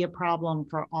and be a problem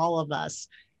for all of us.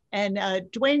 And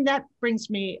Dwayne, that brings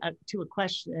me to a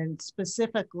question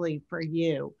specifically for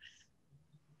you.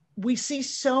 We see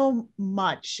so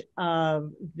much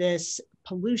of this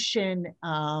pollution,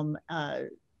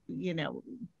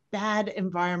 bad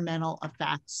environmental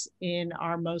effects in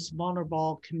our most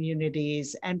vulnerable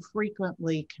communities, and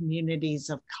frequently communities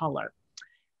of color.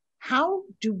 How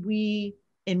do we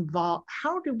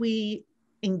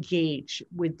engage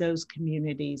with those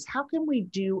communities? How can we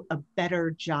do a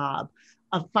better job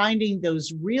of finding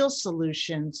those real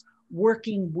solutions,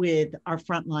 working with our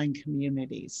frontline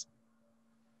communities?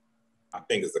 I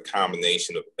think it's a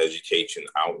combination of education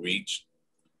outreach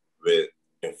with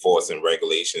enforcing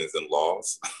regulations and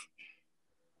laws.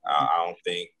 I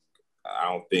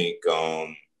don't think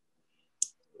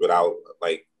without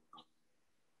like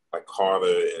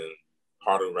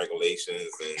harder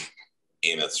regulations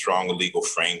and a stronger legal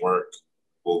framework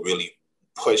will really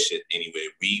push it anyway.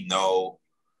 We know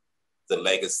the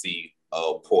legacy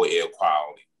of poor air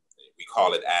quality. We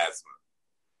call it asthma.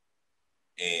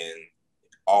 And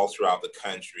all throughout the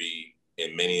country,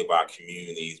 in many of our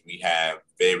communities, we have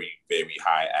very, very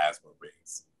high asthma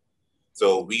rates.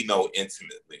 So we know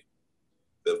intimately.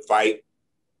 The fight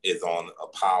is on a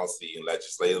policy and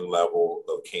legislative level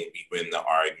of can we win the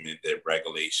argument that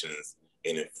regulations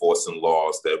and enforcing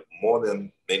laws that more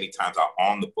than many times are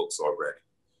on the books already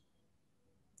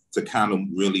to kind of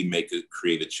really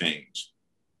create a change.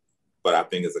 But I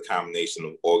think it's a combination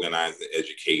of organizing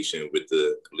education with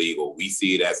the legal. We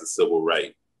see it as a civil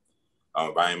right.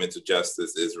 Environmental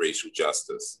justice is racial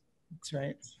justice. That's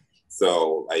right.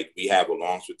 So we have a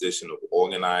long tradition of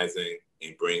organizing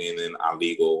and bringing in our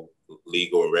legal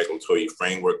and regulatory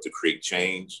framework to create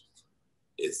change.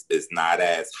 It's not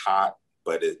as hot,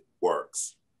 but it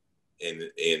works. And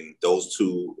those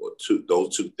two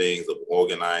things of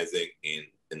organizing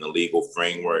and the legal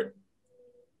framework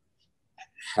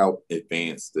help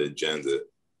advance the agenda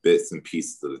bits and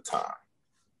pieces at a time.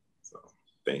 So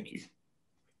thank you.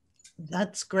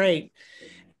 That's great.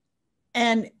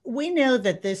 And we know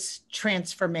that this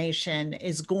transformation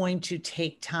is going to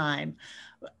take time.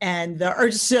 And there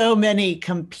are so many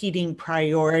competing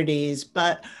priorities.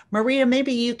 But Maria,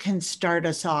 maybe you can start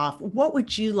us off. What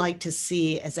would you like to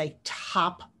see as a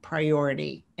top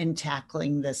priority in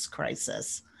tackling this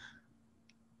crisis?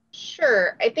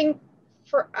 Sure. I think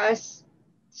for us,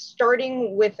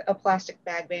 starting with a plastic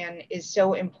bag ban is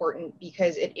so important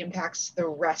because it impacts the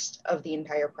rest of the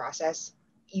entire process.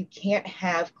 You can't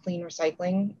have clean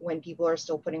recycling when people are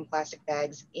still putting plastic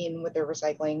bags in with their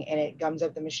recycling, and it gums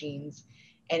up the machines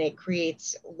and it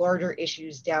creates larger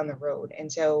issues down the road.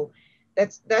 And so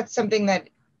that's something that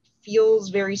feels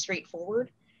very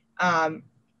straightforward. And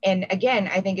again,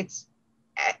 I think it's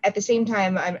at the same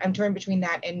time, I'm torn between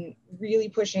that and really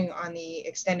pushing on the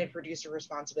extended producer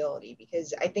responsibility,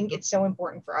 because I think it's so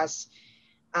important for us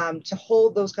to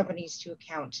hold those companies to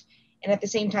account. And at the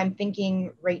same time,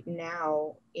 thinking right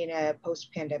now in a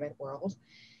post-pandemic world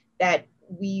that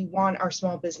we want our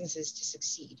small businesses to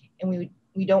succeed, and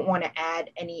we don't want to add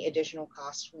any additional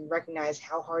costs. We recognize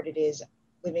how hard it is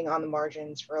living on the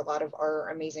margins for a lot of our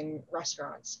amazing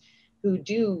restaurants who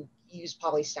do use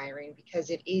polystyrene because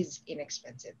it is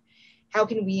inexpensive. How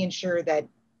can we ensure that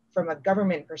from a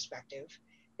government perspective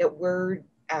that we're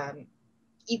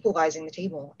equalizing the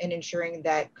table and ensuring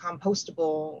that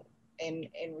compostable and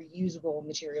reusable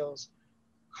materials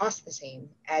cost the same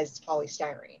as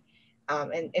polystyrene?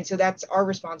 And so that's our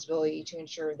responsibility to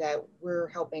ensure that we're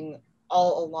helping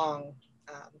all along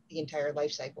the entire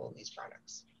life cycle of these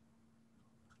products.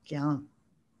 Yeah,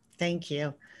 thank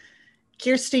you.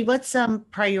 Kirsty, what's some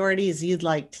priorities you'd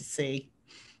like to see?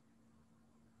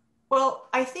 Well,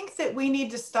 I think that we need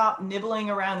to stop nibbling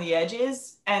around the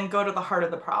edges and go to the heart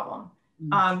of the problem.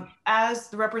 As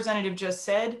the representative just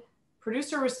said,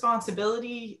 producer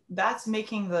responsibility, that's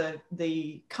making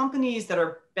the companies that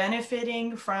are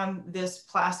benefiting from this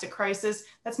plastic crisis,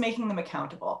 that's making them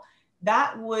accountable.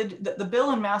 That would, the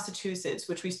bill in Massachusetts,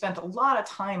 which we spent a lot of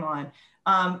time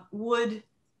on, would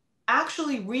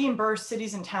actually reimburse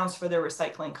cities and towns for their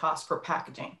recycling costs for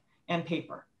packaging and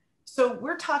paper. So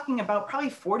we're talking about probably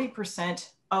 40%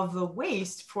 of the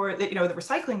waste for the, the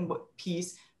recycling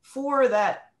piece for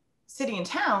that city and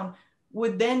town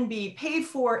would then be paid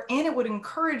for, and it would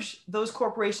encourage those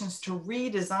corporations to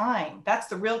redesign. That's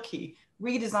the real key,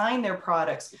 redesign their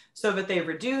products so that they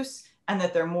reduce and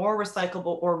that they're more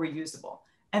recyclable or reusable.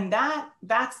 And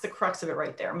that's the crux of it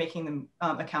right there, making them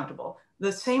accountable.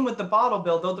 The same with the bottle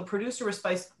bill, though the producer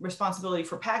responsibility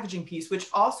for packaging piece, which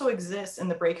also exists in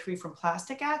the Break Free from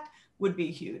Plastic Act, would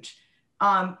be huge.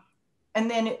 And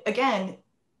then again,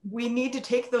 we need to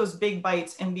take those big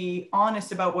bites and be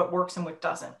honest about what works and what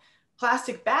doesn't.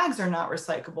 Plastic bags are not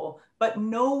recyclable, but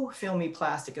no filmy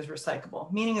plastic is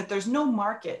recyclable, meaning that there's no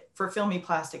market for filmy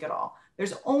plastic at all.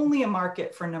 There's only a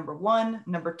market for number 1,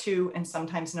 number 2, and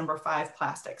sometimes number 5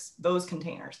 plastics, those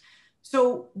containers.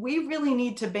 So we really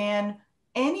need to ban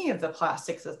any of the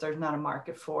plastics that there's not a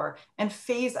market for and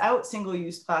phase out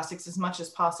single-use plastics as much as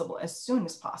possible, as soon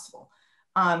as possible.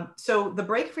 So the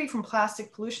Break Free from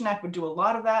Plastic Pollution Act would do a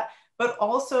lot of that, but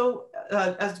also,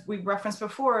 as we referenced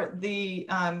before, the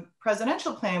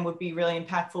presidential plan would be really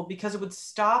impactful because it would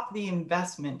stop the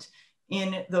investment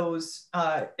in those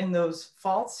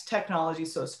false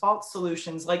technologies, those false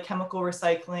solutions like chemical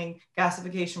recycling,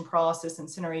 gasification, pyrolysis,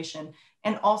 incineration,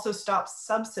 and also stop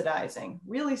subsidizing,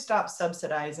 really stop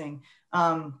subsidizing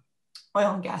oil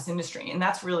and gas industry. And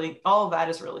that's really, all of that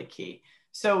is really key.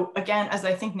 So again, as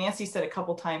I think Nancy said a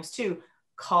couple times too,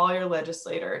 call your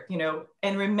legislator,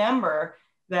 and remember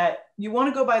that you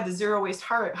want to go by the zero waste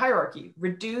hierarchy,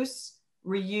 reduce,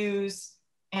 reuse,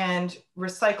 and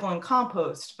recycle and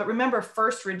compost. But remember,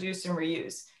 first reduce and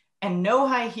reuse, and no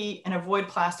high heat, and avoid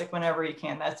plastic whenever you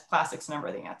can. That's plastic's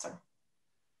never the answer.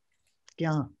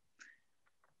 Yeah.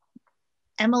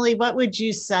 Emily, what would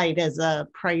you cite as a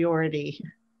priority?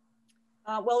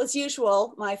 Well, as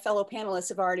usual, my fellow panelists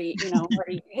have already,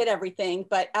 already hit everything,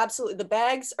 but absolutely the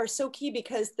bags are so key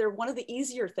because they're one of the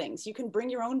easier things. You can bring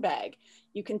your own bag.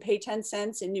 You can pay 10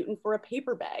 cents in Newton for a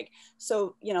paper bag.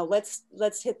 So,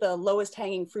 let's hit the lowest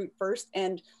hanging fruit first.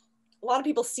 And a lot of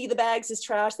people see the bags as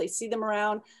trash. They see them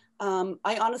around.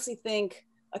 I honestly think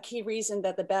a key reason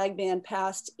that the bag ban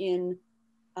passed in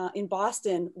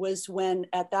Boston was when,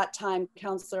 at that time,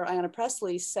 Councillor Ayanna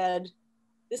Pressley said,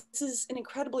 this is an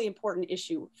incredibly important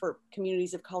issue for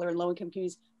communities of color and low-income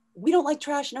communities. We don't like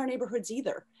trash in our neighborhoods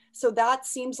either. So that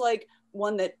seems like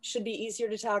one that should be easier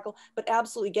to tackle, but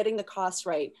absolutely getting the costs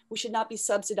right. We should not be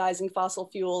subsidizing fossil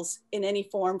fuels in any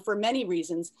form for many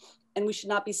reasons. And we should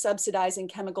not be subsidizing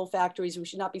chemical factories. We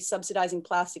should not be subsidizing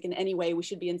plastic in any way. We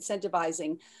should be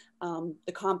incentivizing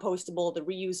the compostable, the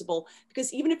reusable,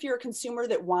 because even if you're a consumer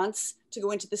that wants to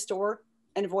go into the store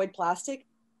and avoid plastic,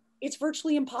 it's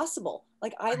virtually impossible.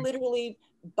 Like I literally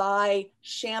buy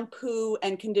shampoo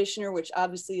and conditioner, which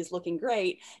obviously is looking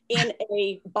great, in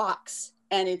a box.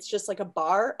 And it's just like a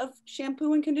bar of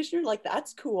shampoo and conditioner. Like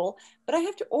that's cool, but I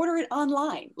have to order it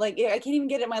online. Like I can't even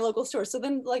get it at my local store. So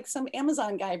then like some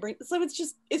Amazon guy so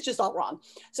it's just all wrong.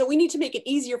 So we need to make it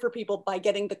easier for people by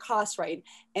getting the costs right.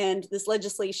 And this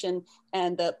legislation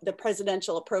and the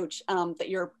presidential approach that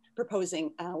you're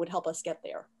proposing would help us get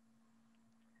there.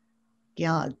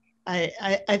 Yeah.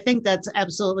 I think that's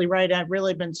absolutely right. I've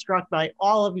really been struck by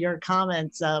all of your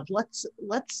comments of let's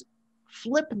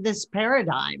flip this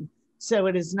paradigm. So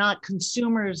it is not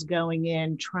consumers going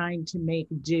in trying to make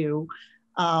do,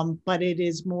 but it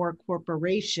is more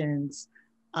corporations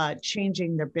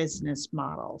changing their business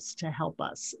models to help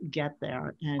us get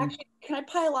there. And actually, can I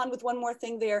pile on with one more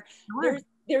thing there? Sure.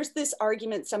 There's this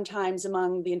argument sometimes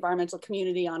among the environmental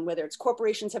community on whether it's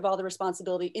corporations have all the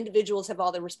responsibility, individuals have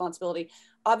all the responsibility.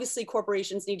 Obviously,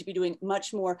 corporations need to be doing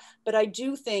much more, but I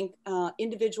do think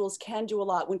individuals can do a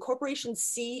lot. When corporations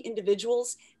see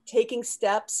individuals taking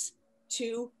steps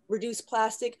to reduce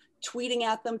plastic, tweeting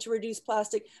at them to reduce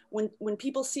plastic, when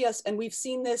people see us, and we've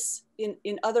seen this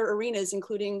in other arenas,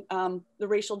 including the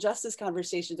racial justice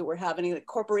conversations that we're having, that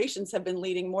corporations have been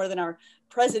leading more than our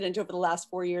president over the last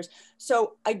 4 years.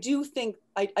 So I do think,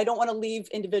 I don't want to leave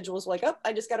individuals like, oh,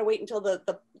 I just got to wait until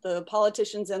the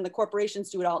politicians and the corporations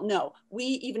do it all. No, we,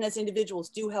 even as individuals,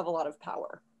 do have a lot of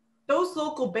power. Those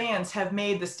local bans have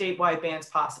made the statewide bans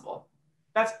possible.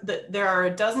 There are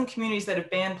a dozen communities that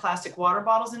have banned plastic water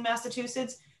bottles in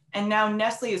Massachusetts. And now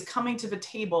Nestle is coming to the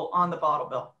table on the bottle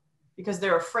bill because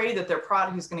they're afraid that their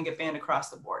product is going to get banned across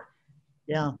the board.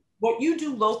 Yeah. What you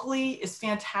do locally is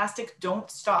fantastic. Don't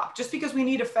stop. Just because we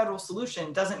need a federal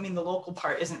solution doesn't mean the local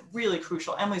part isn't really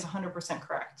crucial. Emily's 100%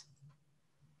 correct.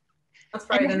 That's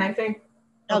right. And I think,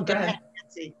 go ahead,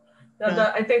 Nancy.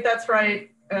 I think that's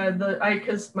right.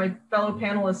 Because my fellow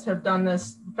panelists have done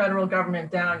this federal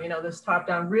government down, this top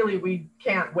down, really, we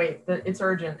can't wait. It's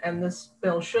urgent and this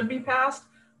bill should be passed,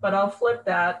 but I'll flip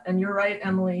that. And you're right,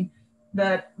 Emily,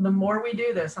 that the more we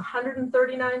do this,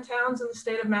 139 towns in the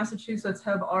state of Massachusetts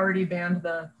have already banned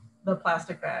the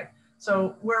plastic bag.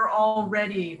 So we're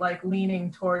already like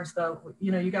leaning towards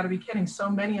you got to be kidding. So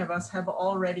many of us have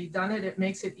already done it. It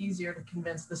makes it easier to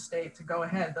convince the state to go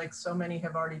ahead. Like so many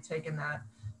have already taken that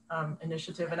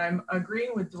initiative. And I'm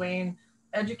agreeing with Dwayne,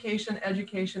 education,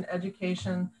 education,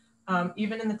 education.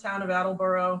 Even in the town of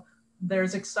Attleboro,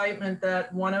 there's excitement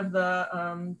that one of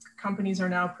the companies are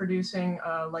now producing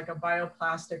like a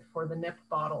bioplastic for the nip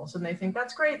bottles. And they think,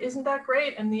 that's great, isn't that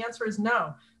great? And the answer is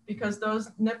no, because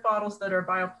those nip bottles that are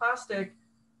bioplastic,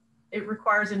 it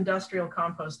requires industrial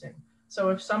composting. So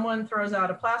if someone throws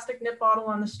out a plastic nip bottle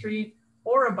on the street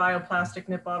or a bioplastic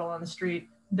nip bottle on the street,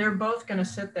 they're both gonna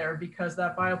sit there because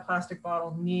that bioplastic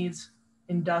bottle needs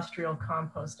industrial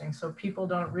composting. So people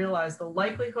don't realize the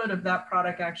likelihood of that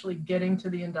product actually getting to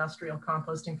the industrial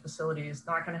composting facility is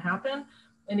not going to happen.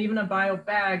 And even a bio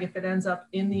bag, if it ends up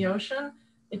in the ocean,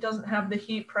 it doesn't have the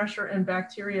heat, pressure, and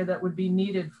bacteria that would be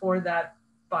needed for that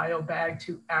bio bag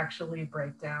to actually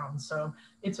break down. So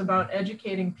it's about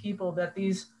educating people that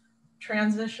these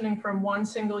transitioning from one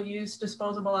single-use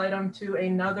disposable item to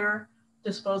another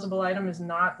disposable item is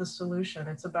not the solution.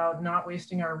 It's about not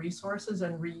wasting our resources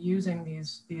and reusing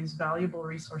these valuable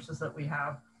resources that we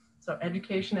have. So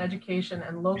education,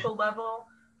 and local level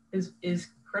is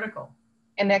critical.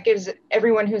 And that gives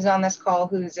everyone who's on this call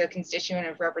who's a constituent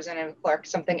of Representative Clark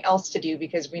something else to do,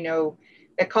 because we know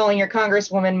that calling your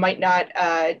congresswoman might not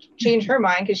change her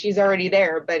mind because she's already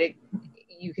there, but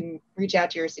you can reach out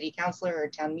to your city councilor or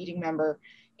town meeting member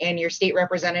and your state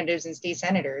representatives and state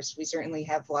senators. We certainly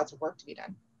have lots of work to be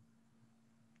done.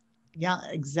 Yeah,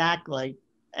 exactly.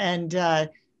 And, as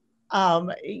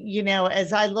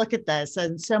I look at this,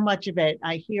 and so much of it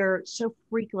I hear so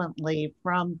frequently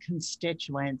from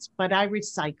constituents, but I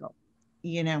recycle,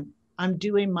 I'm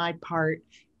doing my part.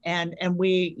 And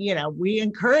we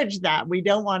encourage that. We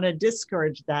don't want to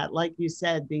discourage that. Like you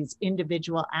said, these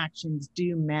individual actions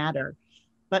do matter.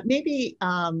 But maybe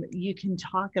you can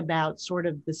talk about sort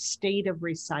of the state of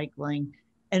recycling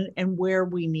and where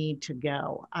we need to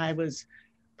go. I was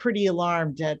pretty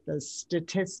alarmed at the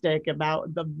statistic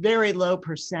about the very low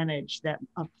percentage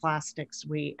of plastics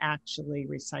we actually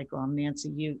recycle. And Nancy,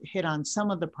 you hit on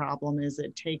some of the problem is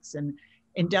it takes an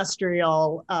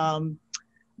industrial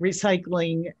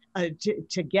recycling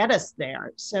to get us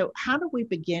there. So how do we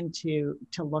begin to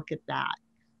look at that?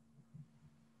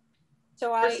 So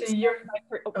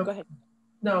go ahead.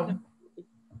 No.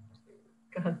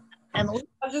 Go ahead. Emily?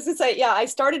 I was just gonna say, I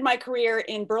started my career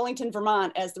in Burlington,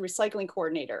 Vermont as the recycling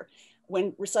coordinator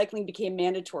when recycling became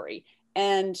mandatory.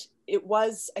 And it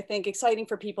was, I think, exciting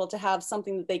for people to have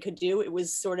something that they could do. It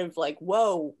was sort of like,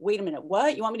 whoa, wait a minute,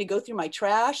 what? You want me to go through my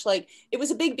trash? Like, it was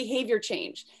a big behavior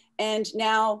change. And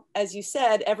now, as you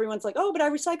said, everyone's like, oh, but I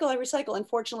recycle.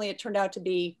 Unfortunately, it turned out to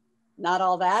be not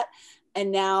all that. And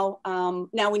now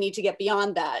we need to get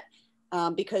beyond that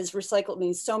because recycle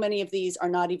means so many of these are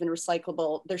not even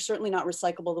recyclable. They're certainly not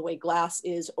recyclable the way glass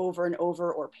is over and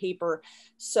over, or paper.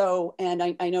 So, and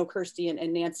I know Kirsty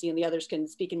and Nancy and the others can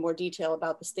speak in more detail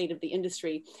about the state of the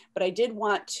industry, but I did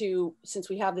want to, since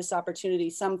we have this opportunity,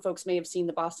 some folks may have seen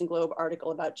the Boston Globe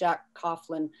article about Jack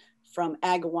Coughlin from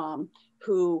Agawam,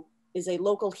 who is a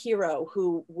local hero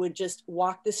who would just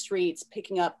walk the streets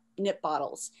picking up nip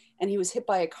bottles, and he was hit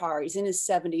by a car. He's in his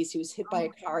 70s. He was hit by a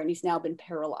car and he's now been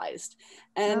paralyzed.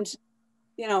 And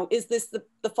is this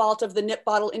the fault of the nip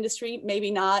bottle industry?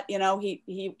 Maybe not.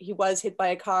 He was hit by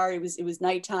a car. It was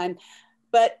nighttime.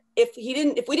 But if we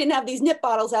didn't have these nip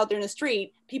bottles out there in the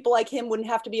street, people like him wouldn't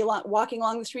have to be walking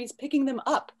along the streets picking them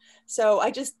up. So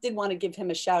I just did want to give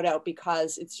him a shout out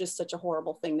because it's just such a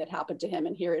horrible thing that happened to him.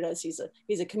 And here it is.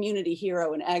 He's a community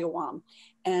hero in Agawam.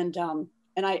 And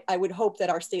I would hope that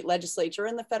our state legislature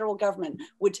and the federal government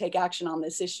would take action on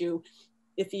this issue,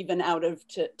 if even out of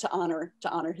to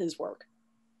honor his work.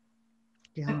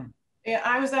 Yeah.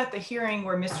 I was at the hearing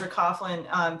where Mr.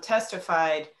 Coughlin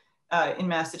testified in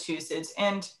Massachusetts,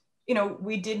 and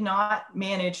we did not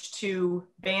manage to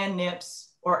ban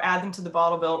nips or add them to the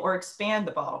bottle bill or expand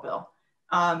the bottle bill.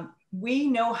 We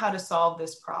know how to solve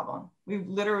this problem. We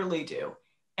literally do.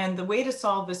 And the way to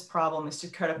solve this problem is to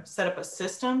kind of set up a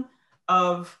system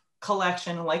of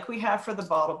collection like we have for the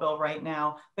bottle bill right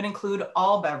now, but include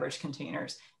all beverage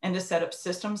containers, and to set up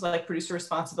systems like producer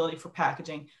responsibility for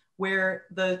packaging, where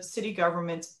the city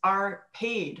governments are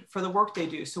paid for the work they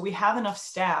do. So we have enough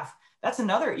staff. That's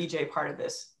another EJ part of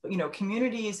this. You know,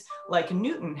 communities like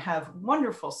Newton have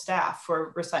wonderful staff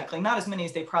for recycling, not as many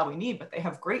as they probably need, but they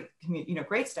have great,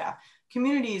 great staff.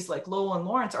 Communities like Lowell and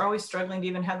Lawrence are always struggling to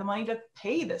even have the money to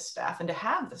pay this staff and to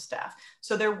have the staff.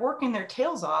 So they're working their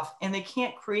tails off and they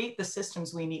can't create the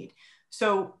systems we need.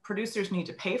 So producers need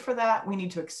to pay for that. We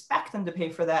need to expect them to pay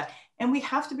for that. And we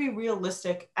have to be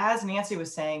realistic, as Nancy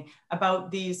was saying, about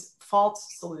these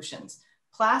false solutions.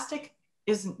 Plastic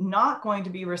is not going to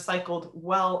be recycled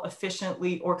well,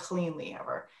 efficiently, or cleanly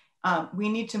ever. We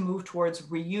need to move towards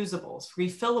reusables,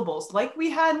 refillables, like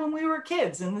we had when we were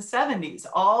kids in the 70s.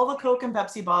 All the Coke and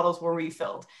Pepsi bottles were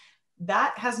refilled.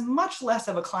 That has much less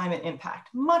of a climate impact,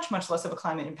 much less of a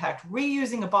climate impact.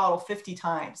 Reusing a bottle 50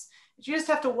 times. You just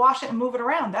have to wash it and move it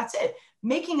around. That's it.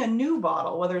 Making a new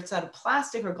bottle, whether it's out of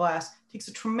plastic or glass, takes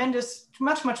a tremendous,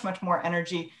 much more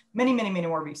energy, many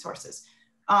more resources.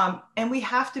 And we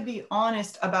have to be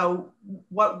honest about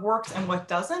what works and what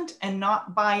doesn't, and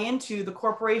not buy into the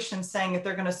corporations saying that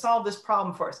they're going to solve this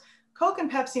problem for us. Coke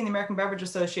and Pepsi and the American Beverage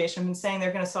Association have been saying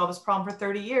they're going to solve this problem for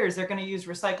 30 years. They're going to use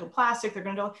recycled plastic. They're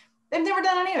going to do, they've never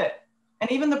done any of it.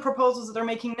 And even the proposals that they're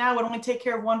making now would only take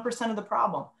care of 1% of the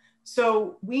problem.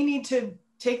 So we need to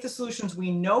take the solutions we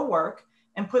know work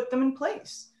and put them in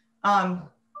place.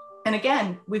 And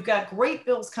again, we've got great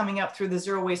bills coming up through the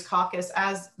Zero Waste Caucus,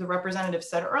 as the representative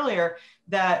said earlier,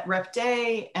 that Rep.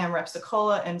 Day and Rep.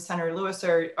 Sokola and Senator Lewis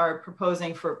are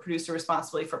proposing for producer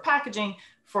responsibility for packaging,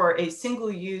 for a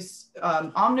single-use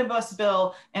omnibus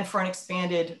bill, and for an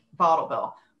expanded bottle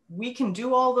bill. We can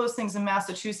do all those things in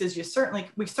Massachusetts. We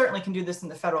certainly can do this in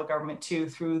the federal government too,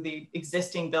 through the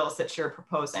existing bills that you're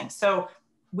proposing. So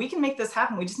we can make this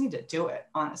happen. We just need to do it,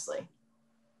 honestly.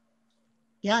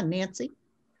 Yeah, Nancy?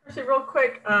 Actually, real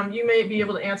quick, you may be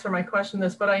able to answer my question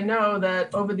this, but I know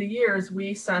that over the years,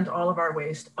 we sent all of our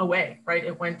waste away, right?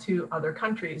 It went to other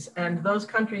countries, and those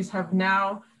countries have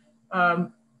now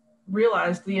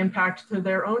realized the impact to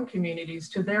their own communities,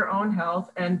 to their own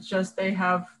health, and just they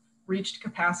have reached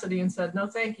capacity and said, no,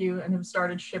 thank you, and have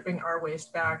started shipping our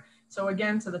waste back. So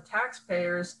again, to the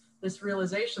taxpayers, this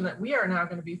realization that we are now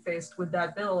going to be faced with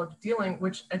that bill of dealing,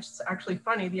 which it's actually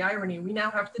funny, the irony, we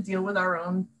now have to deal with our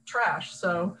own trash.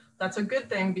 So that's a good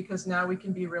thing, because now we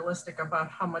can be realistic about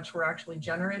how much we're actually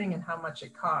generating and how much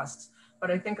it costs.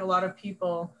 But I think a lot of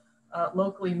people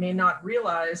locally may not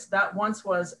realize that once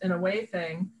was an away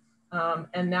thing,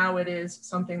 and now it is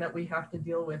something that we have to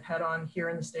deal with head on here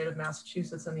in the state of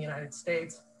Massachusetts and the United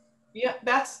States. Yeah,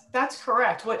 that's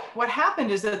correct. What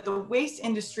happened is that the waste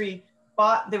industry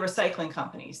bought the recycling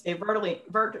companies. They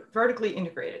vertically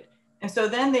integrated. And so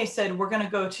then they said, we're going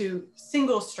to go to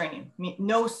single stream,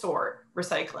 no sort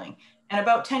recycling. And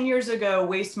about 10 years ago,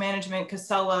 Waste Management,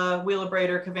 Casella,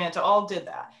 Wheelabrator, Cavanta all did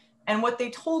that. And what they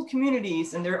told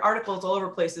communities, and there are articles all over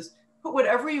places, put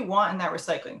whatever you want in that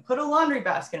recycling. Put a laundry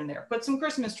basket in there, put some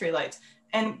Christmas tree lights,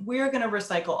 and we're going to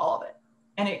recycle all of it.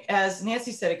 And it, as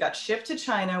Nancy said, it got shipped to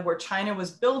China, where China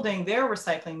was building their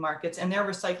recycling markets and their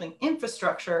recycling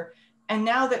infrastructure. And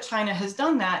now that China has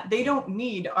done that, they don't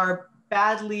need our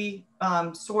badly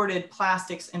sorted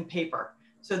plastics and paper.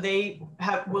 So they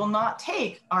will not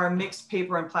take our mixed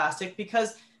paper and plastic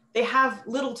because they have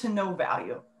little to no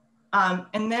value.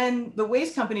 And then the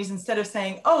waste companies, instead of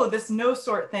saying, oh, this no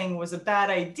sort thing was a bad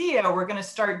idea, we're going to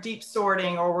start deep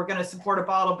sorting, or we're going to support a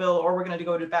bottle bill, or we're going to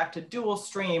go back to dual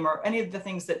stream, or any of the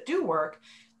things that do work,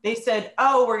 they said,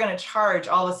 oh, we're going to charge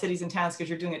all the cities and towns because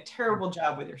you're doing a terrible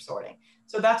job with your sorting.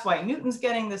 So that's why Newton's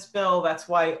getting this bill. That's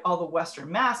why all the Western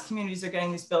Mass communities are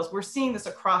getting these bills. We're seeing this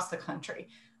across the country.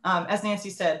 As Nancy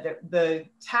said, the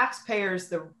taxpayers,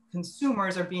 the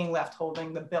consumers are being left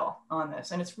holding the bill on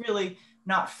this. And it's really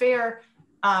not fair.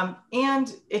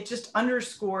 And it just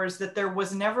underscores that there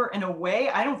was never, in a way,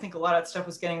 I don't think a lot of that stuff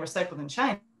was getting recycled in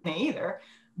China either,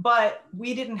 but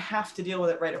we didn't have to deal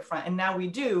with it right up front. And now we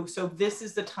do. So this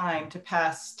is the time to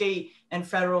pass state and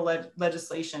federal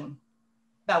legislation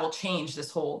that will change this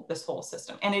whole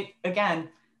system. And it, again,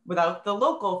 without the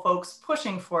local folks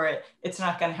pushing for it, it's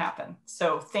not going to happen.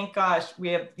 So thank gosh we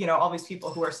have, all these people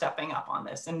who are stepping up on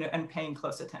this and paying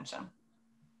close attention.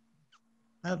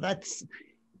 Well,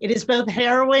 it is both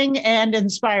harrowing and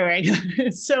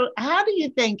inspiring. So how do you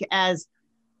think, as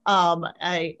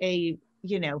a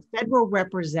federal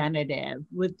representative,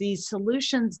 with these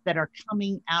solutions that are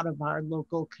coming out of our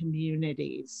local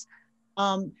communities,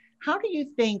 How do you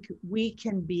think we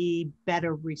can be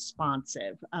better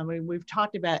responsive? I mean, we've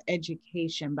talked about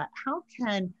education, but how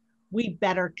can we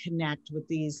better connect with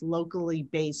these locally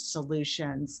based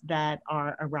solutions that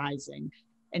are arising?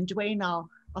 And Dwayne,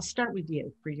 I'll start with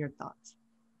you for your thoughts.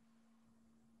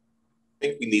 I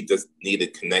think we need to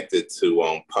connect it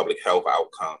to public health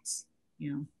outcomes.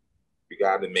 Yeah. We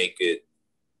got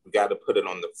to put it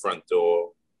on the front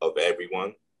door of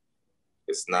everyone.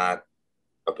 It's not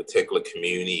a particular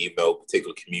community, even though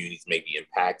particular communities may be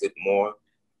impacted more.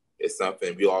 It's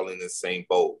something we're all in the same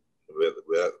boat.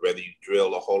 Whether you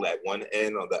drill a hole at one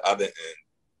end or the other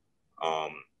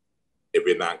end, if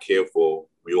we're not careful,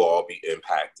 we will all be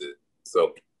impacted.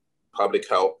 So public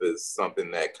health is something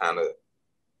that kind of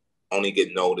only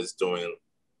get noticed during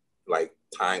like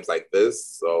times like this.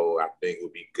 So I think it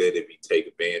would be good if we take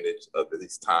advantage of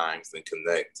these times and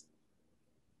connect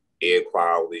air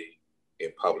quality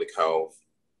and public health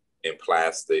and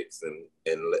plastics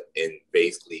and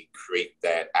basically create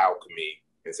that alchemy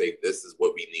and say, this is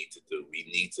what we need to do. We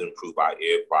need to improve our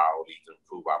air quality, to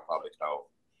improve our public health.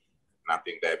 And I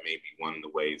think that may be one of the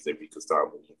ways that we could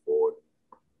start moving forward.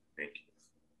 Thank you.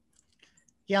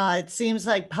 Yeah, it seems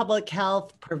like public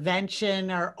health,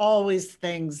 prevention are always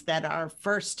things that are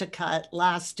first to cut,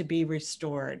 last to be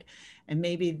restored. And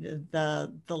maybe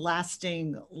the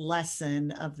lasting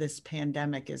lesson of this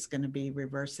pandemic is going to be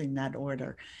reversing that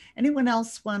order. Anyone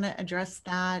else want to address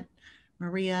that?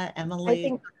 Maria, Emily? I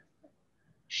think,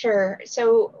 sure.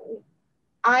 So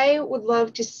I would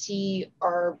love to see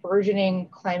our burgeoning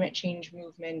climate change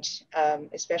movement,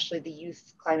 especially the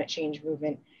youth climate change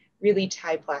movement, really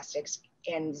tie plastics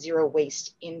and zero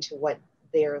waste into what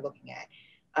they're looking at.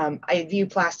 I view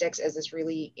plastics as this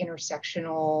really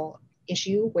intersectional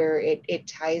issue where it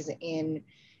ties in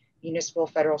municipal,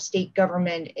 federal, state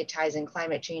government, it ties in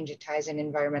climate change, it ties in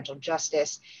environmental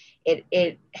justice.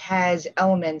 It has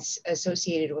elements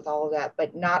associated with all of that,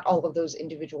 but not all of those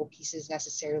individual pieces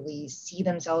necessarily see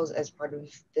themselves as part of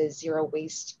the zero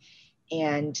waste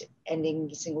and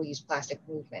ending single-use plastic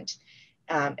movement.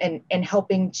 And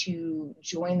helping to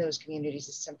join those communities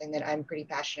is something that I'm pretty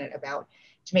passionate about,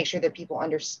 to make sure that people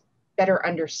better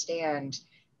understand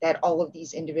that all of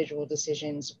these individual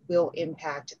decisions will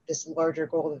impact this larger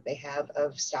goal that they have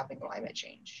of stopping climate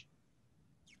change.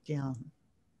 Yeah,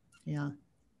 yeah.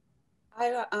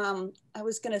 I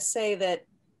was going to say that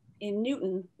in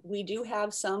Newton, we do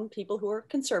have some people who are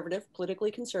conservative, politically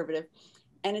conservative,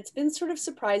 and it's been sort of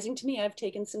surprising to me. I've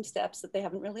taken some steps that they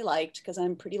haven't really liked because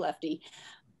I'm pretty lefty,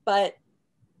 but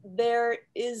there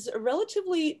is a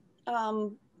relatively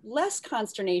less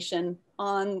consternation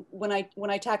on when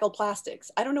I tackle plastics.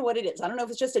 I don't know what it is. I don't know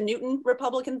if it's just a Newton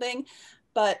Republican thing,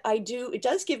 but it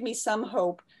does give me some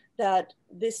hope that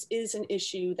this is an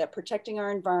issue, that protecting our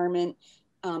environment,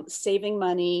 saving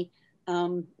money,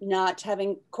 not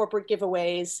having corporate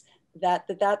giveaways,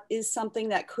 that is something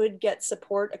that could get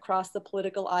support across the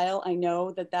political aisle. I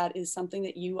know that is something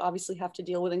that you obviously have to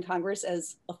deal with in Congress,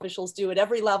 as officials do at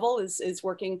every level, is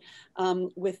working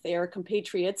with their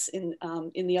compatriots in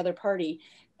the other party.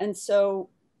 And so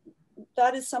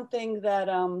that is something that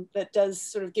that does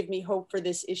sort of give me hope for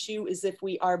this issue, is if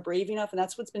we are brave enough. And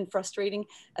that's what's been frustrating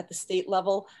at the state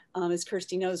level. As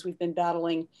Kirsty knows, we've been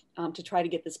battling to try to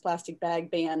get this plastic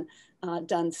bag ban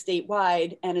done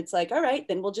statewide. And it's like, all right,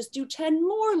 then we'll just do 10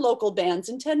 more local bans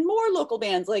and 10 more local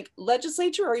bans. Like,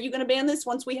 legislature, are you going to ban this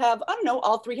once we have, I don't know,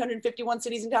 all 351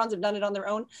 cities and towns have done it on their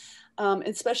own?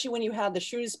 Especially when you have the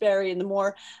Shrewsbury and the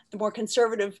more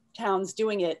conservative towns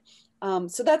doing it.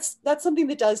 So that's something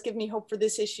that does give me hope for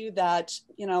this issue, that,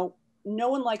 you know, no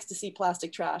one likes to see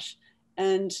plastic trash.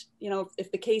 And, you know,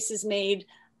 if the case is made,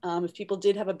 if people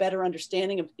did have a better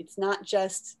understanding of, it's not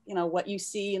just, you know, what you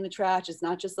see in the trash, it's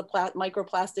not just the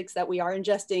microplastics that we are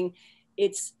ingesting,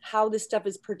 it's how this stuff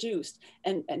is produced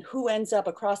and who ends up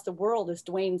across the world, as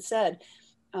Dwayne said,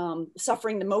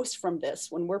 suffering the most from this.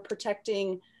 When we're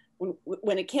protecting,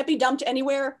 when it can't be dumped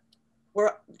anywhere,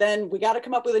 then we got to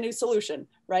come up with a new solution,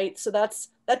 right? So that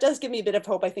does give me a bit of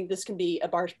hope. I think this can be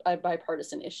a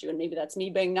bipartisan issue, and maybe that's me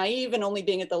being naive and only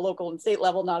being at the local and state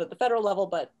level, not at the federal level,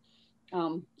 but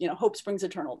you know, hope springs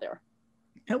eternal there.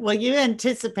 Well, you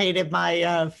anticipated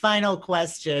my final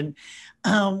question,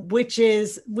 which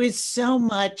is, with so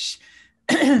much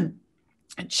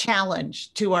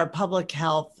challenge to our public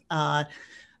health,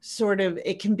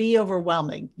 it can be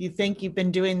overwhelming. You think you've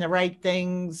been doing the right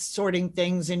things, sorting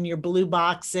things in your blue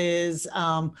boxes,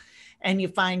 and you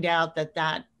find out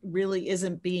that really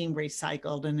isn't being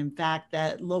recycled. And in fact,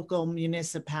 that local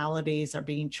municipalities are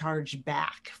being charged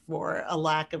back for a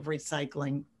lack of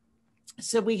recycling.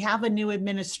 So we have a new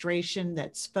administration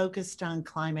that's focused on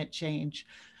climate change,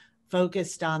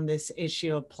 focused on this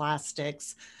issue of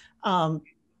plastics.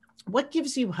 What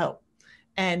gives you hope?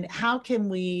 And how can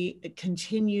we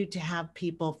continue to have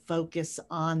people focus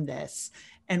on this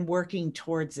and working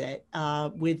towards it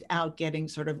without getting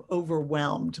sort of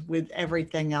overwhelmed with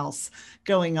everything else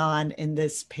going on in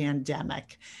this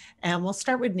pandemic? And we'll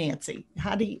start with Nancy.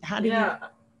 How do you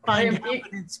find hope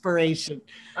and inspiration?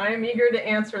 I am eager to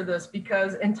answer this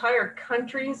because entire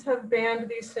countries have banned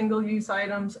these single-use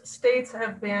items. States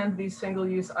have banned these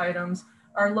single-use items.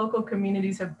 Our local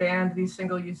communities have banned these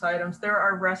single-use items. There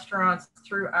are restaurants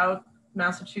throughout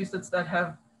Massachusetts that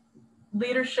have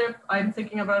leadership. I'm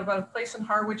thinking about a place in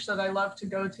Harwich that I love to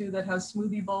go to that has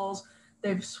smoothie bowls.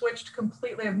 They've switched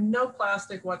completely, have no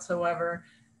plastic whatsoever.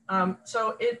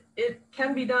 So it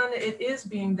can be done, it is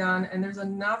being done, and there's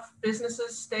enough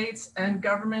businesses, states, and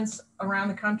governments around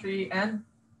the country and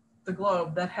the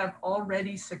globe that have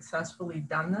already successfully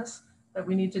done this, that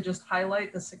we need to just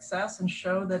highlight the success and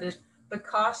show that the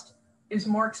cost is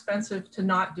more expensive to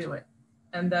not do it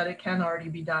and that it can already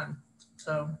be done.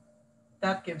 So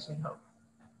that gives me hope.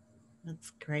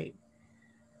 That's great.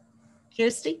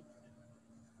 Kirsty?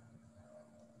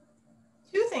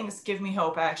 Two things give me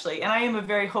hope, actually, and I am a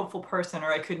very hopeful person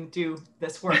or I couldn't do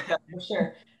this work, that's for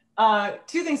sure.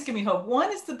 Two things give me hope.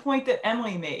 One is the point that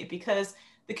Emily made, because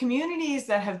the communities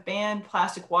that have banned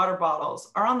plastic water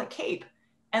bottles are on the Cape,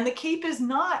 and the Cape is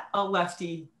not a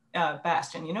lefty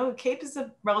bastion. You know, the Cape is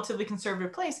a relatively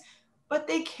conservative place, but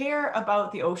they care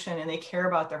about the ocean and they care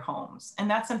about their homes. And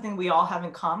that's something we all have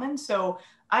in common. So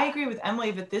I agree with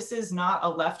Emily that this is not a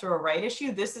left or a right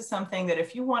issue. This is something that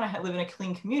if you want to live in a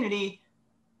clean community,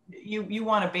 you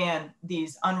want to ban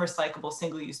these unrecyclable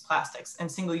single-use plastics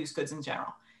and single-use goods in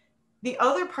general. The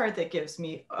other part that gives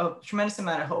me a tremendous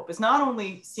amount of hope is not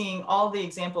only seeing all the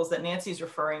examples that Nancy's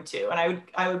referring to, and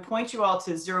I would point you all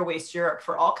to Zero Waste Europe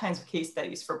for all kinds of case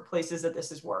studies for places that this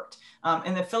has worked.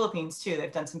 In the Philippines too,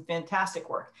 they've done some fantastic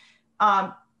work.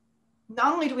 Not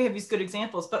only do we have these good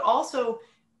examples, but also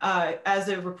as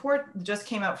a report just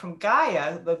came out from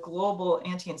Gaia, the Global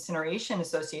Anti-Incineration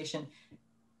Association,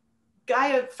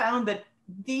 Gaia found that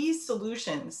these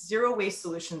solutions, zero waste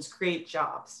solutions, create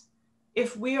jobs.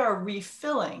 If we are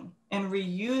refilling and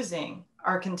reusing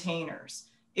our containers,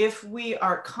 if we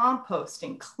are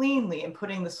composting cleanly and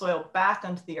putting the soil back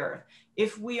onto the earth,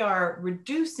 if we are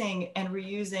reducing and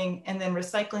reusing and then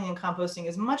recycling and composting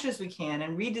as much as we can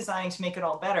and redesigning to make it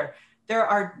all better, there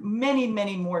are many,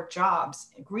 many more jobs,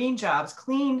 green jobs,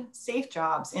 clean, safe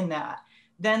jobs in that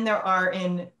than there are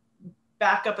in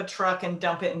back up a truck and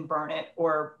dump it and burn it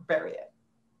or bury it.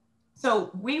 So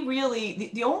we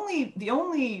really, the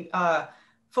only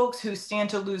folks who stand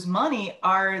to lose money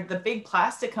are the big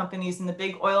plastic companies and the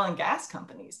big oil and gas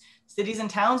companies. Cities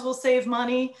and towns will save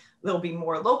money. There'll be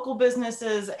more local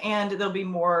businesses and there'll be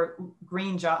more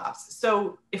green jobs.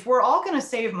 So if we're all going to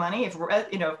save money, if we're,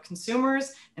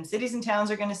 consumers and cities and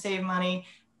towns are going to save money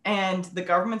and the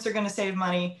governments are going to save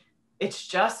money, it's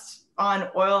just on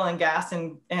oil and gas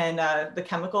and the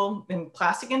chemical and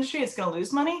plastic industry, it's going to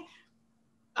lose money.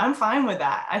 I'm fine with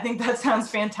that. I think that sounds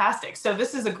fantastic. So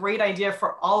this is a great idea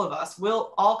for all of us.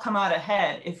 We'll all come out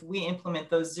ahead if we implement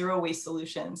those zero waste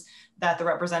solutions that the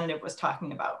representative was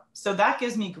talking about. So that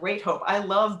gives me great hope. I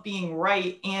love being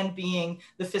right and being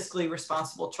the fiscally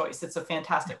responsible choice. It's a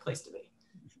fantastic place to be.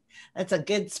 That's a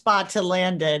good spot to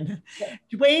land in.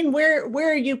 Dwayne, where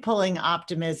are you pulling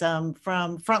optimism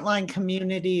from frontline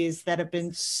communities that have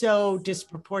been so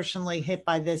disproportionately hit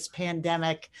by this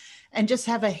pandemic and just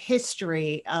have a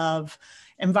history of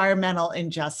environmental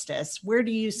injustice? Where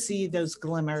do you see those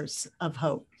glimmers of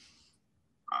hope?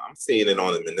 I'm seeing it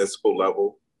on the municipal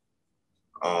level.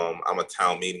 I'm a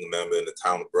town meeting member in the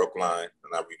town of Brookline,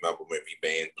 and I remember when we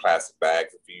banned plastic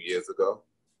bags a few years ago.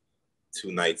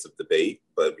 2 nights of debate,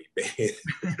 but we banned.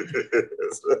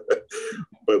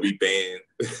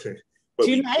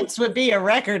 Two nights would be a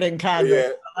record in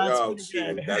Congress.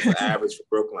 Yeah, that's an average for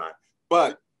Brookline.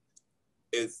 But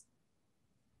it's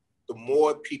the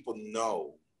more people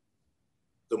know,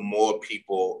 the more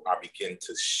people are beginning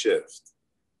to shift,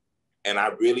 and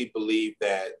I really believe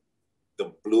that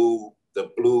the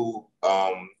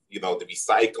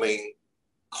recycling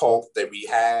cult that we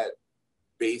had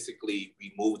basically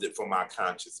removed it from our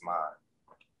conscious mind.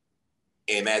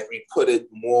 And as we put it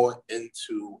more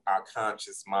into our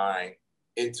conscious mind,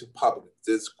 into public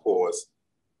discourse,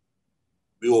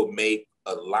 we will make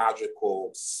a logical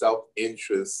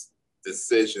self-interest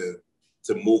decision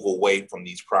to move away from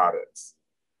these products.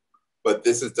 But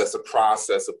this is just a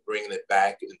process of bringing it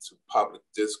back into public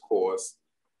discourse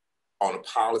on a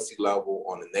policy level,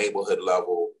 on a neighborhood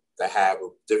level, to have a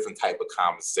different type of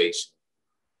conversation.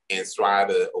 and try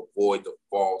to avoid the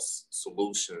false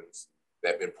solutions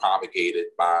that have been propagated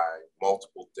by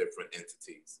multiple different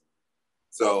entities.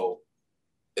 So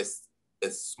it's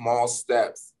small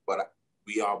steps, but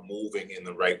we are moving in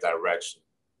the right direction.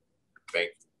 Thank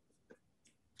you.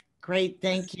 Great,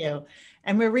 thank you.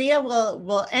 And Maria,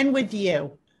 we'll end with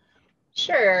you.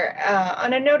 Sure.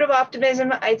 On a note of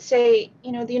optimism, I'd say,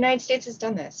 the United States has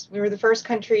done this. We were the first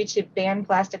country to ban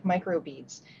plastic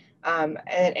microbeads.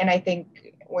 And I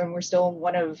think when we're still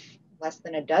one of less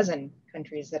than a dozen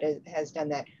countries that has done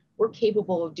that, we're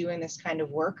capable of doing this kind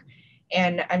of work.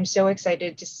 And I'm so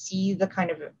excited to see the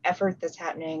kind of effort that's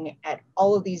happening at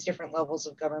all of these different levels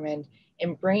of government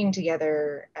and bringing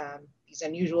together these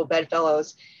unusual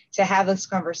bedfellows to have this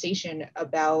conversation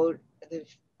about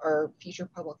our future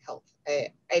public health.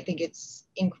 I think it's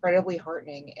incredibly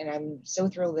heartening, and I'm so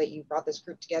thrilled that you brought this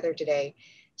group together today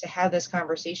to have this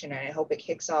conversation, and I hope it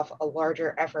kicks off a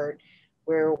larger effort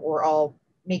where we're all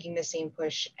making the same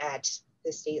push at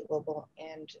the state, local,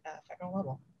 and federal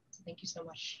level. So thank you so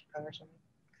much, Congresswoman.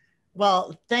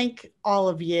 Well, thank all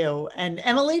of you. And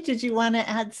Emily, did you want to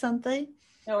add something?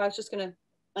 No, I was just going to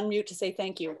unmute to say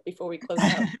thank you before we close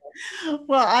out.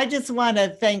 Well, I just want to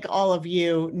thank all of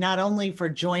you, not only for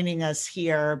joining us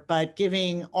here, but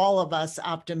giving all of us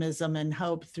optimism and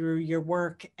hope through your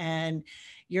work and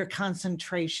your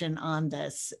concentration on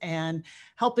this, and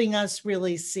helping us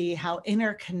really see how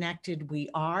interconnected we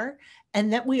are,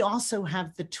 and that we also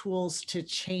have the tools to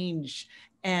change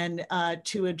and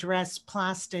to address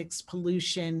plastics,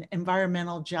 pollution,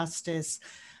 environmental justice,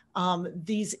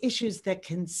 these issues that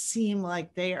can seem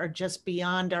like they are just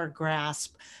beyond our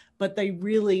grasp, but they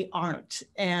really aren't.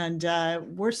 And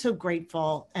we're so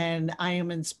grateful, and I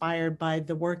am inspired by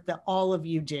the work that all of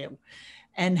you do,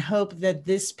 and hope that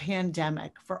this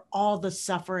pandemic, for all the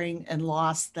suffering and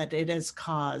loss that it has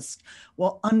caused,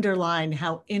 will underline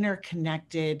how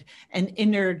interconnected and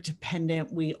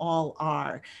interdependent we all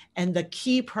are, and the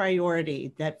key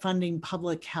priority that funding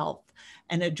public health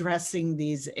and addressing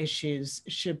these issues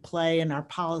should play in our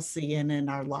policy and in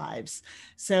our lives.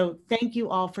 So thank you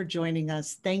all for joining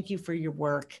us. Thank you for your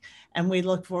work. And we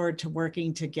look forward to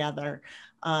working together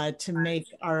to make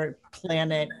our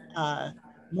planet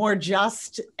more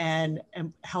just and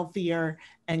healthier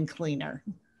and cleaner.